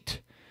quote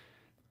tweet.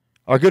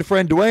 Our good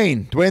friend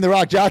Dwayne The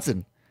Rock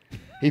Johnson.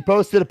 He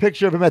posted a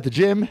picture of him at the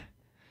gym,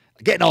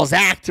 getting all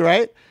zacked,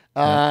 right?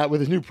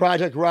 With his new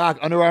Project Rock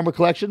Under Armour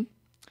collection.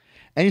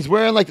 And he's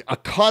wearing a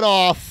cut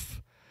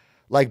off,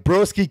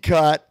 Broski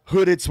cut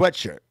hooded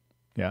sweatshirt.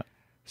 Yeah.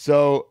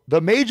 So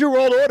the Major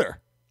World Order,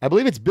 I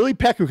believe it's Billy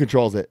Peck who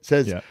controls it,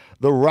 says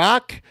The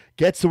Rock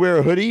gets to wear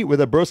a hoodie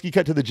with a Broski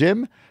cut to the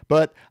gym,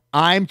 but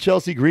I'm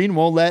Chelsea Green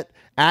won't let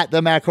at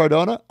the Matt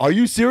Cardona. Are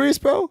you serious,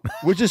 bro?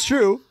 Which is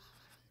true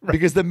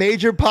because the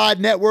Major Pod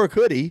Network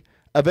hoodie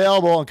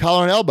available on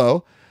collar and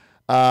elbow.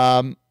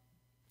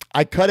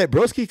 I cut it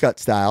Broski cut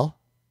style.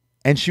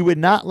 And she would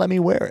not let me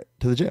wear it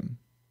to the gym.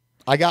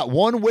 I got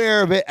one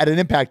wear of it at an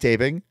Impact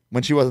taping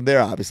when she wasn't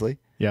there, obviously.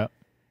 Yeah.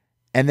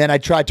 And then I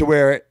tried to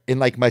wear it in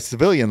my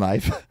civilian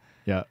life.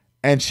 Yeah.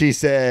 And she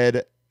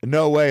said,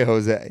 "No way,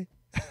 Jose."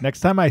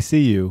 Next time I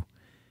see you,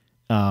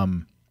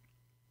 I'm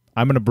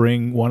going to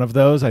bring one of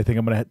those. I think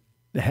I'm going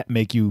to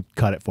make you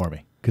cut it for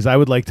me because I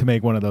would like to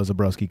make one of those a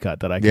Broski cut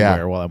that I can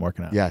wear while I'm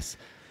working out. Yes.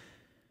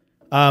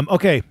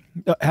 Okay.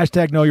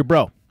 Hashtag know your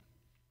bro.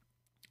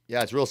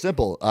 Yeah, it's real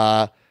simple.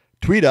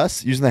 Tweet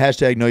us using the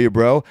hashtag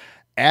KnowYourBro.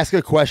 Ask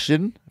a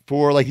question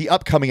for the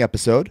upcoming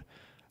episode.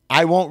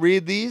 I won't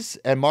read these,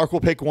 and Mark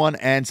will pick one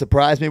and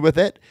surprise me with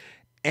it.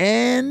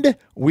 And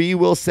we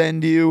will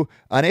send you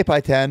an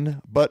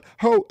 8x10. But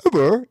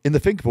however, in the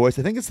Fink voice,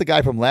 I think it's the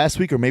guy from last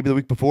week or maybe the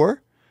week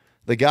before.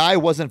 The guy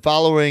wasn't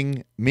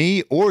following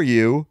me or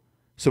you,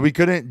 so we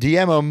couldn't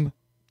DM him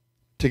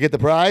to get the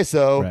prize.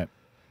 So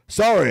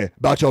sorry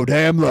about your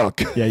damn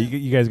luck. Yeah,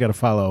 you guys got to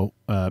follow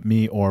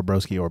me or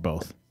Broski or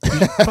both.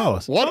 Follow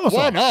us. One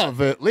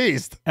of at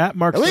least. At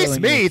Mark At least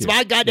Sterling me. HQ. It's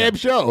my goddamn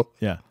show.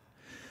 Yeah.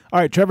 All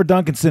right, Trevor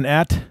Duncanson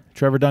at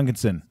Trevor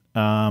Duncanson.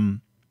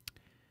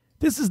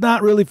 This is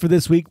not really for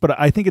this week, but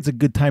I think it's a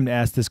good time to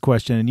ask this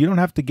question. And you don't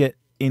have to get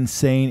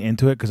insane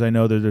into it because I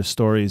know that there's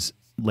stories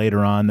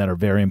later on that are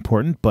very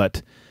important.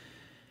 But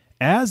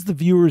as the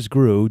viewers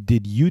grew,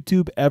 did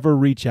YouTube ever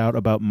reach out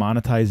about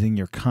monetizing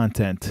your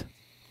content?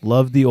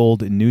 Love the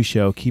old and new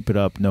show. Keep it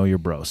up. Know your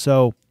bro.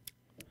 So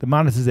the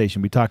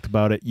monetization, we talked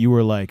about it. You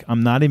were like,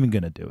 I'm not even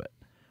going to do it.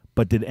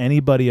 But did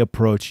anybody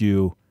approach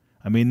you?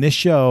 I mean, this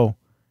show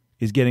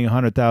is getting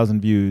 100,000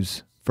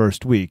 views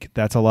first week.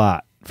 That's a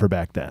lot for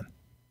back then.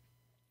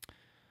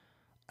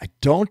 I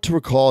don't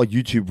recall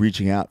YouTube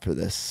reaching out for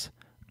this.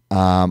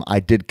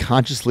 I did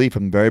consciously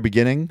from the very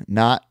beginning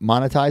not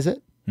monetize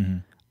it. Mm-hmm.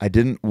 I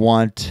didn't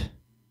want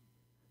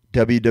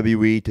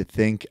WWE to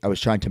think I was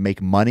trying to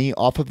make money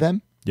off of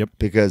them. Yep.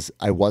 Because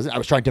I wasn't. I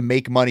was trying to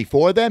make money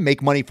for them,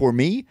 make money for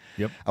me.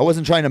 Yep. I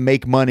wasn't trying to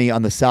make money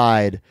on the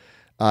side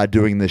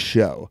doing this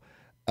show.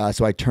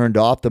 So I turned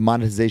off the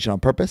monetization on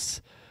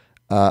purpose.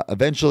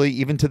 Eventually,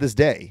 even to this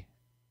day,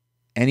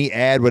 any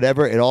ad,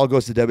 whatever, it all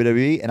goes to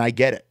WWE, and I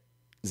get it.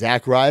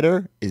 Zack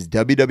Ryder is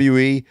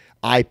WWE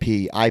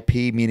IP.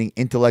 IP meaning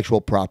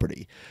intellectual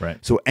property. Right.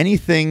 So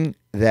anything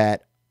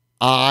that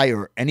I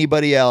or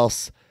anybody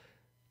else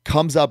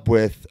comes up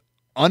with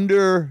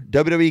under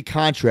WWE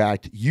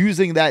contract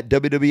using that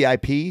WWE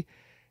IP,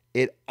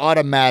 it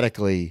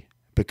automatically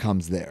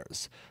becomes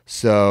theirs.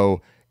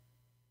 So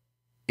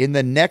in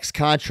the next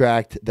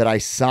contract that I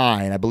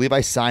sign, I believe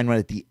I signed one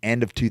at the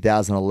end of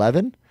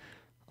 2011.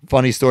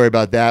 Funny story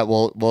about that.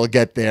 We'll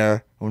get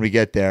there when we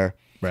get there.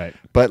 Right.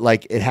 But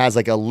like it has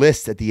like a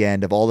list at the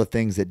end of all the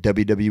things that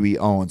WWE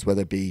owns,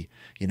 whether it be,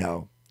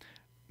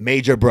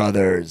 Major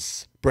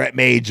Brothers, Brett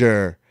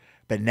Major.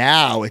 But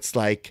now it's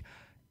like,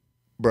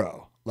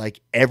 bro,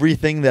 like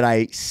everything that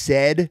I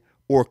said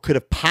or could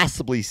have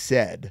possibly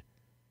said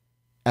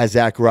as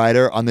Zack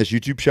Ryder on this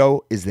YouTube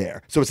show is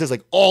there. So it says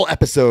like all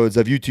episodes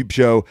of YouTube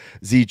show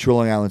Z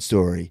Trolling Island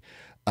Story,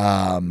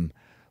 Long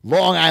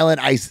Island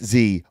Ice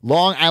Z,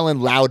 Long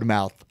Island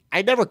Loudmouth.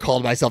 I never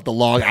called myself the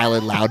Long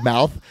Island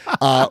Loudmouth.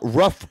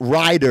 Rough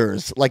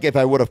Riders, like if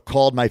I would have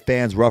called my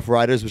fans Rough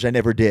Riders, which I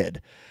never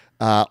did.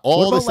 What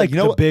about like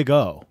the Big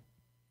O?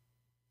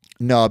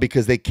 No,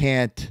 because they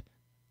can't.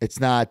 It's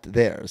not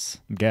theirs.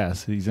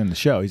 Guess he's in the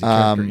show. He's a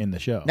character in the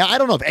show. Now, I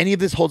don't know if any of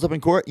this holds up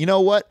in court. You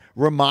know what?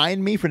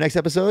 Remind me for next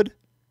episode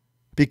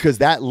because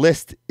that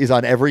list is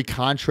on every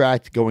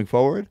contract going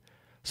forward,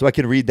 so I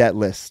can read that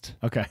list.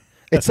 Okay.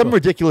 It's some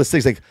ridiculous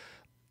things like,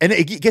 and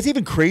it gets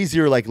even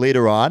crazier like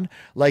later on.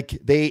 Like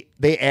they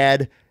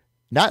add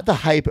not the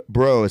Hype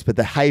Bros, but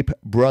the Hype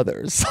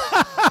Brothers.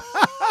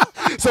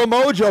 So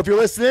Mojo, if you're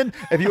listening,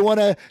 if you want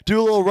to do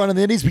a little run in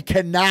the Indies, we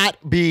cannot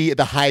be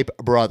the Hype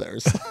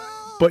Brothers.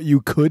 But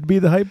you could be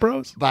the Hype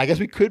Bros? But I guess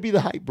we could be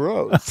the Hype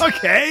Bros.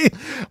 Okay.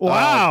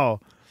 Wow.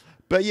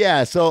 But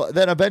yeah, so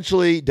then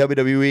eventually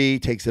WWE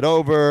takes it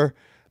over,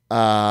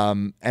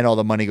 and all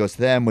the money goes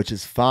to them, which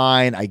is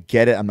fine. I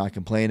get it. I'm not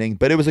complaining.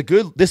 But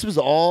this was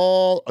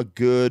all a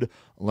good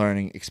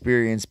learning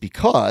experience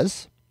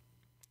because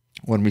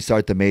when we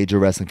start the Major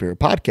Wrestling Figure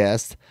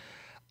podcast,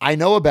 I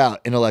know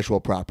about intellectual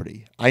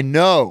property. I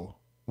know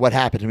what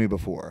happened to me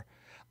before.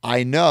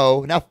 I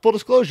know, now full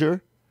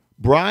disclosure,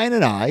 Brian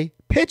and I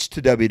pitched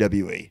to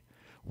WWE.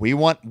 We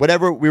want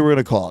whatever we were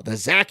going to call it, the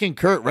Zack and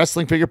Kurt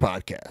Wrestling Figure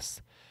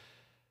Podcast.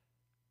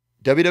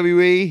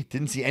 WWE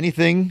didn't see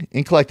anything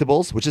in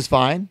collectibles, which is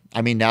fine.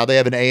 I mean, now they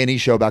have an A&E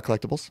show about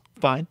collectibles.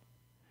 Fine.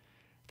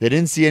 They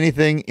didn't see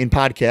anything in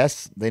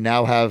podcasts. They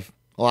now have,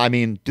 well, I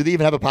mean, do they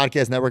even have a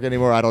podcast network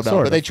anymore? I don't know.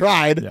 Sort but of. they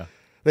tried. Yeah.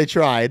 They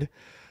tried.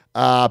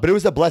 But it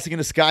was a blessing in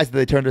disguise that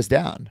they turned us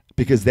down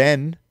because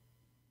then,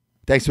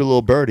 thanks to a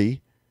little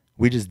birdie,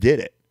 we just did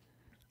it.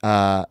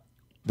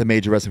 The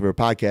Major Wrestling Figure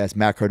Podcast,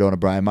 Matt Cardona,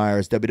 Brian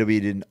Myers,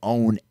 WWE didn't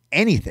own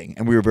anything,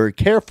 and we were very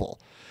careful.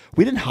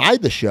 We didn't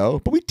hide the show,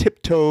 but we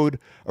tiptoed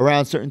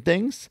around certain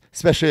things,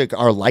 especially like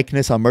our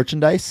likeness on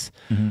merchandise.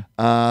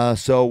 Mm-hmm.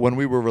 So when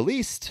we were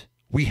released,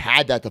 we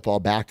had that to fall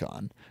back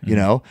on. Mm-hmm. You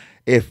know,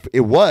 if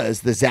it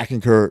was the Zack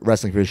and Kurt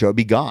Wrestling Figure show, it'd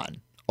be gone,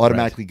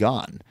 automatically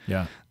gone.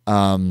 Yeah.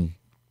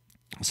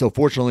 So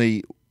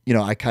fortunately, you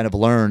know, I kind of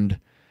learned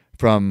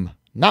from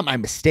not my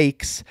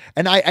mistakes,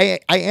 and I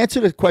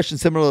answered a question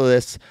similar to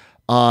this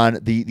on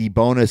the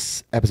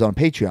bonus episode on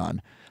Patreon.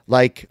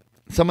 Like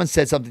someone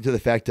said something to the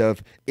effect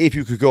of, if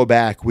you could go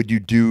back, would you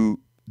do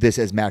this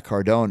as Matt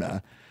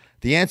Cardona?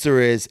 The answer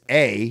is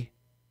A,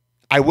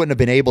 I wouldn't have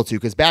been able to,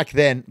 because back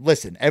then,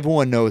 listen,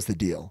 everyone knows the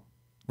deal.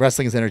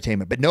 Wrestling is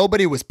entertainment, but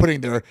nobody was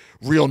putting their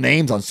real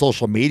names on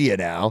social media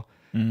now.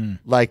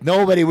 Like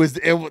nobody was,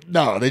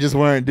 no, they just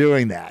weren't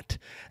doing that.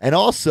 And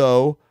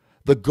also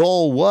the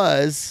goal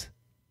was,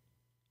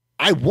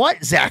 I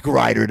want Zack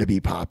Ryder to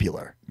be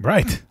popular.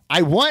 Right.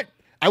 I want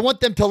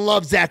them to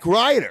love Zack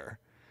Ryder.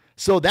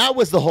 So that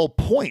was the whole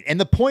point. And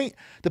the point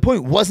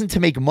wasn't to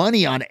make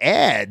money on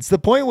ads. The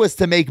point was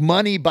to make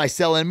money by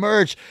selling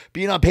merch,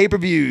 being on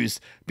pay-per-views,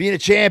 being a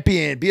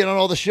champion, being on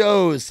all the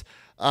shows.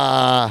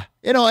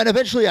 You know, and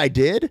eventually I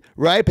did,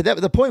 right? But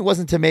the point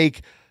wasn't to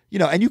make,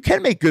 and you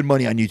can make good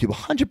money on YouTube,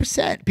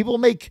 100%. People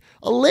make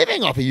a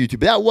living off of YouTube.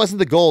 But that wasn't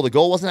the goal. The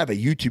goal wasn't to have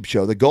a YouTube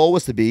show. The goal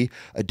was to be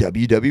a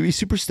WWE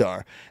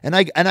superstar. And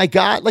I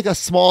got like a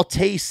small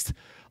taste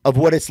of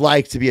what it's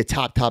like to be a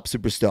top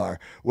superstar,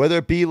 whether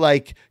it be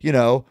like,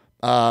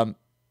 a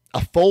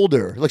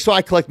folder. Like, so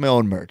I collect my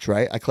own merch,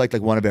 right? I collect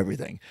like one of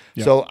everything.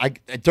 Yeah. So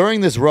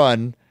during this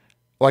run,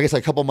 well, I guess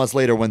like a couple months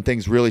later when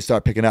things really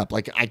start picking up,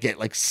 like I get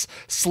like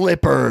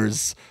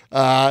slippers,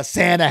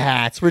 Santa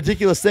hats,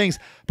 ridiculous things.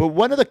 But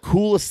one of the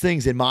coolest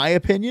things, in my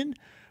opinion,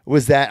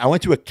 was that I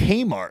went to a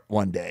Kmart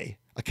one day,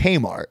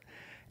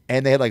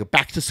 and they had like a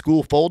back to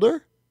school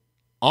folder.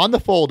 On the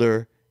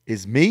folder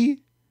is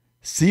me,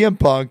 CM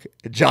Punk,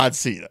 and John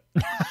Cena.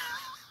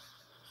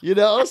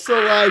 So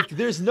like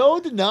there's no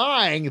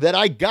denying that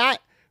I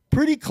got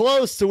pretty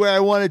close to where I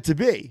wanted to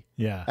be.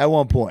 Yeah. At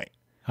one point.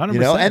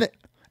 100%.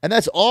 And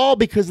that's all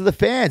because of the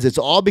fans. It's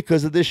all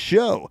because of this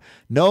show.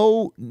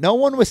 No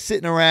one was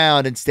sitting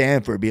around in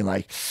Stanford being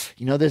like,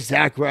 this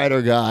Zack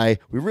Ryder guy,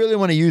 we really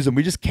want to use him.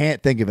 We just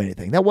can't think of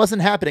anything. That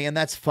wasn't happening, and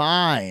that's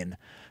fine.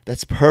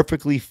 That's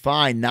perfectly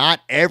fine.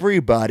 Not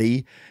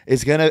everybody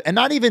is going to, and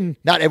not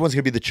everyone's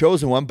going to be the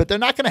chosen one, but they're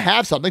not going to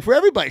have something for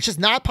everybody. It's just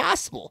not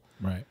possible.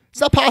 Right.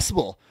 It's not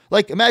possible.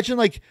 Like, imagine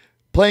like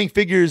playing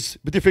figures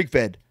with your fig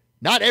fed.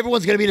 Not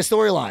everyone's going to be in a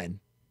storyline.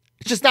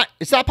 It's not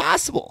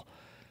possible.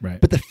 Right.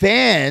 But the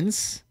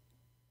fans,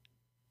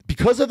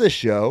 because of the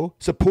show,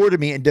 supported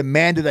me and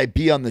demanded I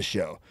be on the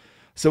show.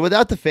 So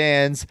without the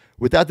fans,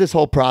 without this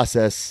whole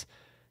process,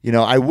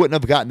 I wouldn't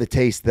have gotten the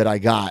taste that I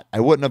got. I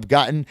wouldn't have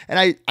gotten,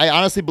 and I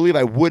honestly believe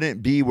I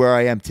wouldn't be where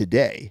I am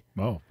today.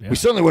 Oh, yeah. We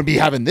certainly wouldn't be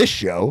having this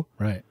show.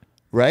 Right.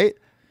 Right?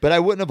 But I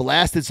wouldn't have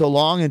lasted so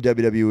long in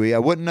WWE. I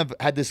wouldn't have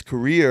had this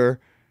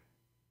career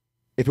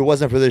if it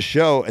wasn't for this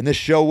show, and this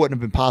show wouldn't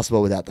have been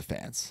possible without the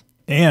fans.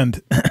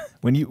 And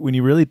when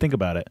you really think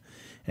about it,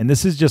 and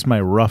this is just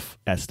my rough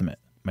estimate,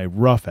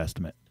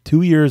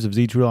 2 years of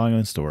Z True Long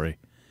Island Story,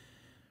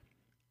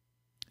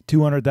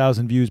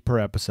 200,000 views per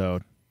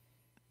episode.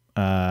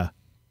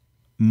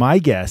 My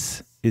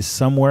guess is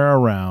somewhere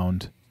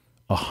around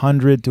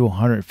 $100,000 to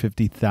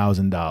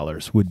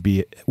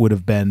 $150,000 would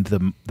have been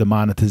the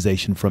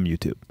monetization from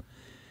YouTube.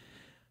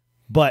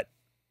 But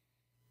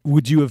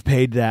would you have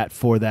paid that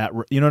for that?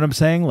 You know what I'm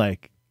saying?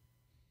 Like,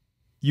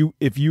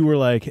 if you were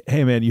like,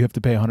 hey man, you have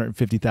to pay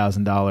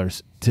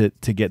 $150,000 to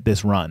get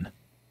this run,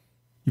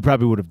 you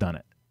probably would have done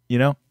it.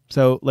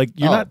 So like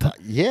you're not.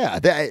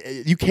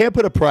 You can't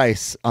put a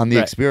price on the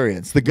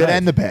experience, the good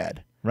and the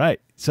bad.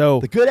 Right. So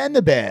the good and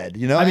the bad.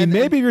 I mean,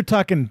 maybe you're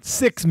talking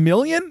 $6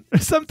 million or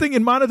something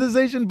in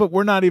monetization, but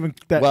we're not even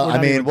that.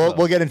 Well,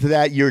 we'll get into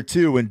that year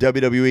two when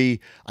WWE,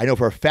 I know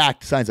for a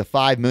fact, signs a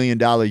 $5 million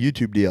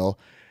YouTube deal,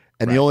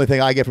 and the only thing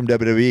I get from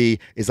WWE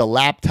is a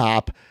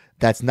laptop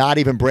that's not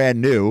even brand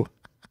new.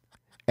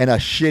 And a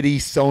shitty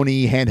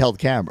Sony handheld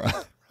camera.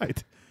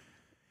 Right.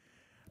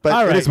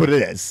 But it is what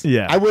it is.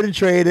 Yeah. I wouldn't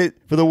trade it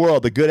for the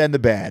world, the good and the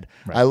bad.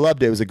 Right. I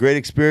loved it. It was a great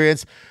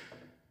experience.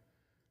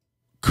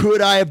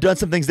 Could I have done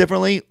some things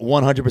differently?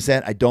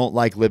 100%. I don't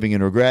like living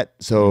in regret.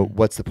 So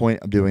what's the point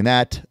of doing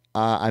that?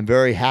 I'm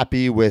very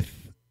happy with,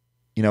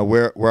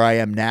 where I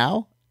am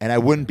now. And I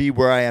wouldn't be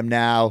where I am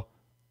now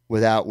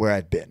without where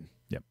I've been.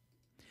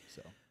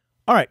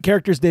 All right,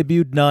 characters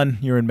debuted, none.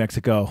 You're in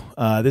Mexico.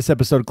 This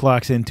episode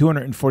clocks in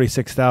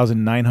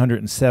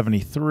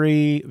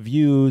 246,973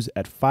 views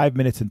at 5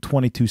 minutes and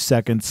 22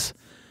 seconds.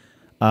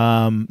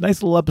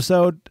 Nice little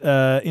episode.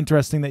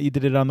 Interesting that you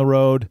did it on the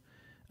road.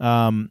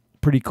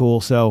 Pretty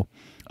cool. So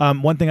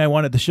one thing I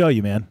wanted to show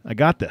you, man, I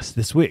got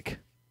this week.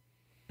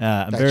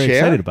 I'm very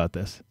excited about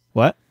this.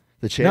 What?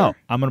 The chair? No,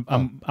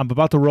 I'm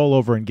about to roll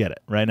over and get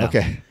it right now.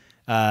 Okay.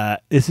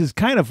 This is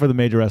kind of for the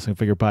Major Wrestling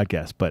Figure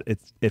Podcast, but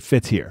it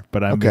fits here.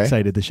 But I'm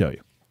excited to show you.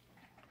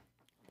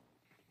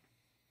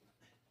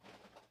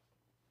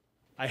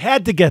 I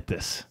had to get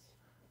this.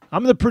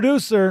 I'm the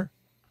producer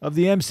of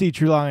the MC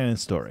True Long Island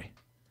Story,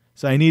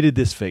 so I needed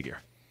this figure.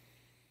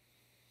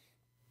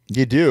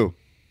 You do.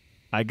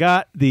 I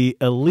got the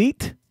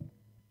Elite.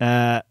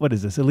 What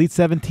is this? Elite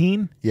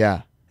 17.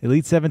 Yeah.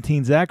 Elite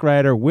 17 Zack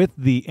Ryder with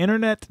the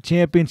Internet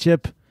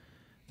Championship,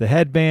 the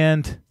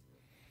headband.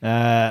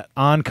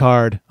 On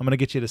card. I'm gonna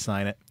get you to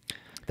sign it.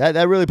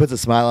 That really puts a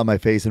smile on my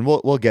face, and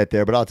we'll get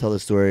there. But I'll tell the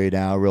story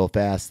now real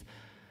fast.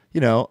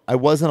 I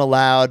wasn't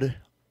allowed.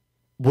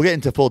 We'll get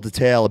into full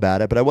detail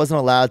about it, but I wasn't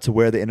allowed to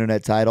wear the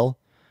internet title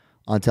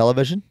on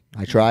television.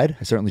 I tried.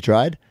 I certainly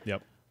tried.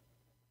 Yep.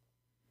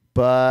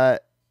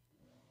 But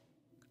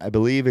I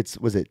believe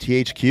was it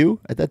THQ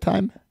at that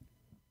time?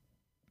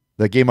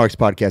 The Game Marks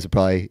podcast would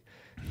probably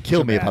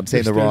kill me if I'm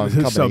saying the wrong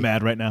company. So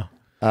mad right now.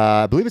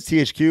 I believe it's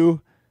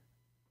THQ.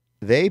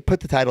 They put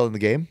the title in the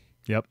game.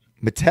 Yep.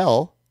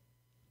 Mattel,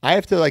 I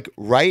have to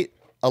write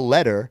a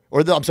letter, I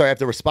have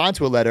to respond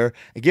to a letter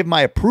and give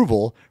my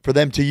approval for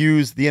them to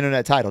use the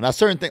internet title. Now,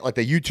 certain things like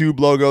the YouTube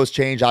logos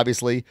change,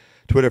 obviously,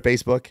 Twitter,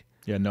 Facebook.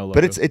 Yeah, no logo.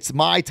 But it's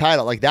my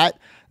title.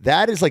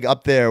 That is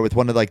up there with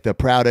one of the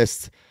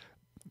proudest,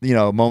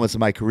 moments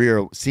of my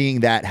career, seeing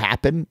that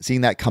happen,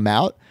 seeing that come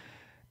out.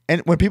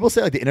 And when people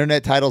say like the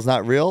internet title's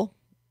not real,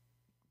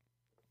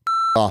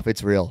 off,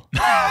 it's real.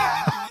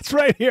 It's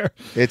right here.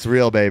 It's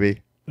real,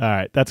 baby. All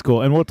right, that's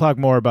cool. And we'll talk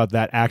more about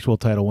that actual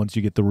title once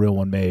you get the real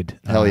one made.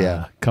 Hell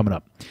yeah. Coming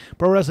up.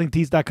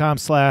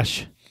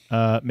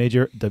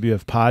 ProWrestlingTees.com/Major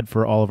WF Pod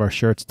for all of our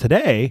shirts.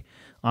 Today,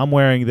 I'm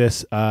wearing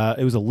this.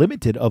 It was a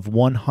limited of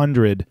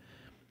 100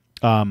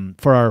 for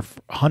our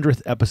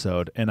 100th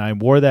episode. And I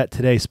wore that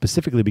today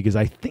specifically because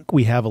I think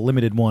we have a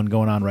limited one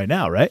going on right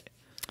now, right?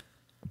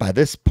 By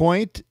this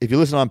point, if you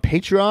listen on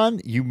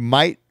Patreon, you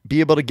might be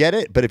able to get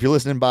it. But if you're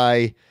listening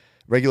by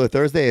regular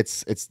Thursday,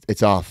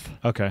 it's off.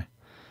 Okay.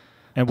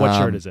 And what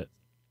shirt is it?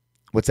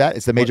 What's that?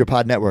 It's the Major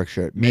Pod Network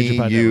shirt. Major Me,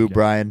 Pod you, Network, yeah.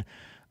 Brian,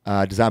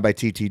 designed by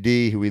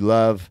TTD, who we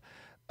love.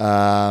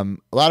 A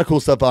lot of cool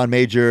stuff on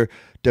Major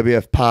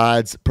WF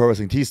Pods, Pro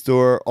Wrestling Tee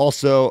Store.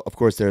 Also, of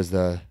course, there's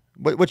the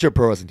what's your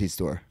Pro Wrestling Tee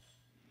Store?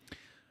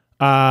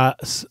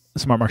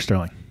 Smart Mark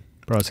Sterling.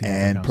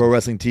 And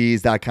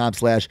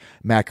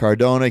ProWrestlingTees.com/Matt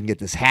Cardona. You can get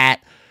this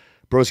hat,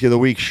 Broski of the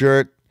Week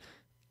shirt,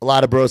 a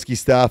lot of Broski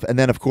stuff. And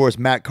then, of course,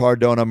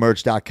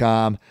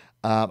 MattCardonaMerch.com.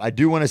 I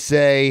do want to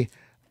say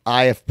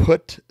I have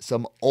put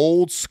some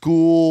old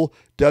school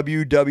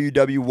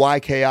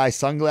WWWYKI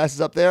sunglasses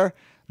up there.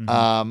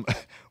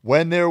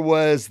 When there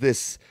was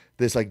this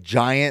like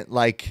giant,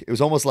 like, it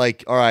was almost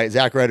like, all right,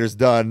 Zack Ryder's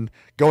done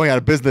going on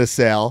a business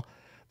sale.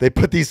 They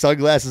put these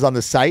sunglasses on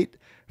the site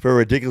for a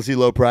ridiculously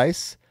low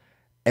price.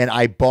 And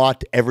I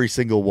bought every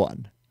single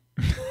one.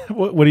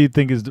 What do you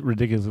think is the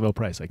ridiculously low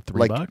price? Like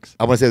 $3?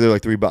 I want to say they're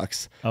like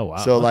 $3. Oh, wow.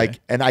 So okay.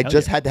 and I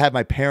just had to have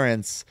my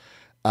parents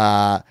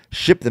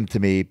ship them to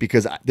me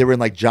because they were in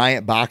like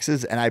giant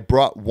boxes. And I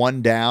brought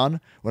one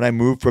down when I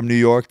moved from New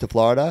York to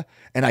Florida.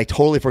 And I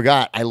totally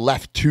forgot. I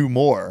left 2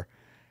 more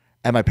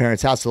at my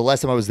parents' house. So the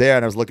last time I was there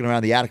and I was looking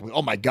around the attic, I'm like,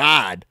 oh my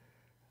God,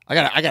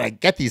 I gotta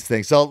get these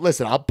things. So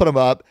listen, I'll put them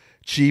up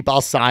cheap.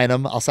 I'll sign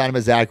them. I'll sign them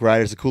as Zack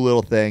Ryder. It's a cool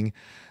little thing.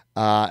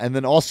 And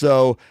then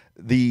also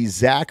the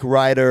Zack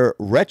Ryder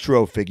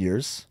retro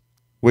figures,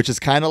 which is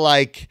kind of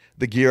like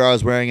the gear I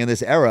was wearing in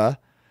this era.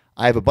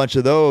 I have a bunch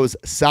of those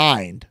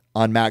signed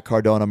on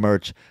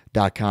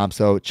MattCardonaMerch.com.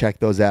 So check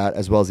those out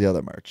as well as the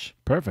other merch.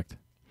 Perfect.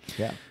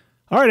 Yeah.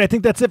 All right, I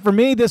think that's it for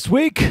me this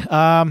week.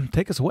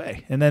 Take us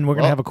away. And then we're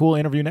going to have a cool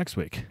interview next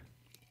week.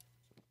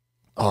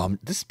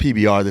 This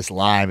PBR, this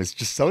lime is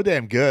just so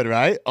damn good,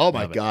 right? Oh,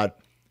 my God.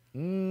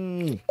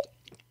 Like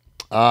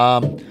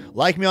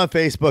me on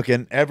Facebook,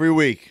 and every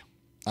week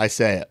I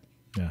say it.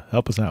 Yeah,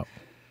 help us out.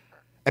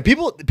 And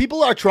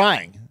people are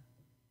trying.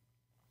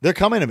 They're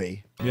coming to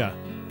me. Yeah.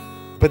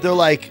 But they're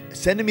like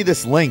sending me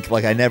this link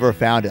like I never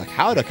found it. Like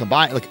how to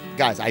combine. Like,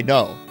 guys, I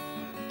know.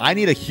 I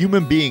need a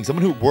human being,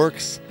 someone who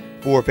works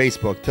for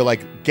Facebook to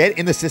like get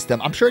in the system.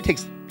 I'm sure it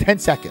takes 10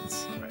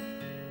 seconds. Right.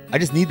 I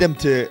just need them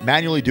to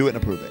manually do it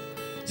and approve it.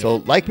 So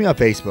like me on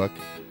Facebook.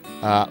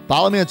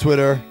 Follow me on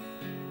Twitter.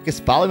 I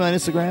guess follow me on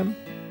Instagram.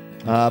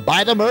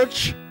 Buy the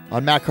merch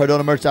on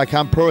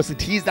MattCardonaMerch.com,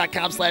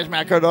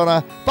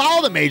 ProWrestlingTees.com/MattCardona.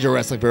 Follow the Major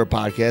Wrestling Favorite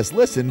Podcast.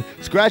 Listen,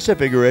 scratch that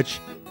figure itch.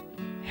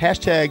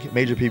 Hashtag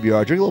Major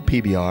PBR. Drink a little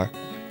PBR.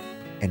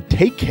 And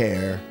take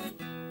care.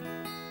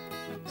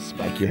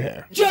 Spike your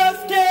hair. Just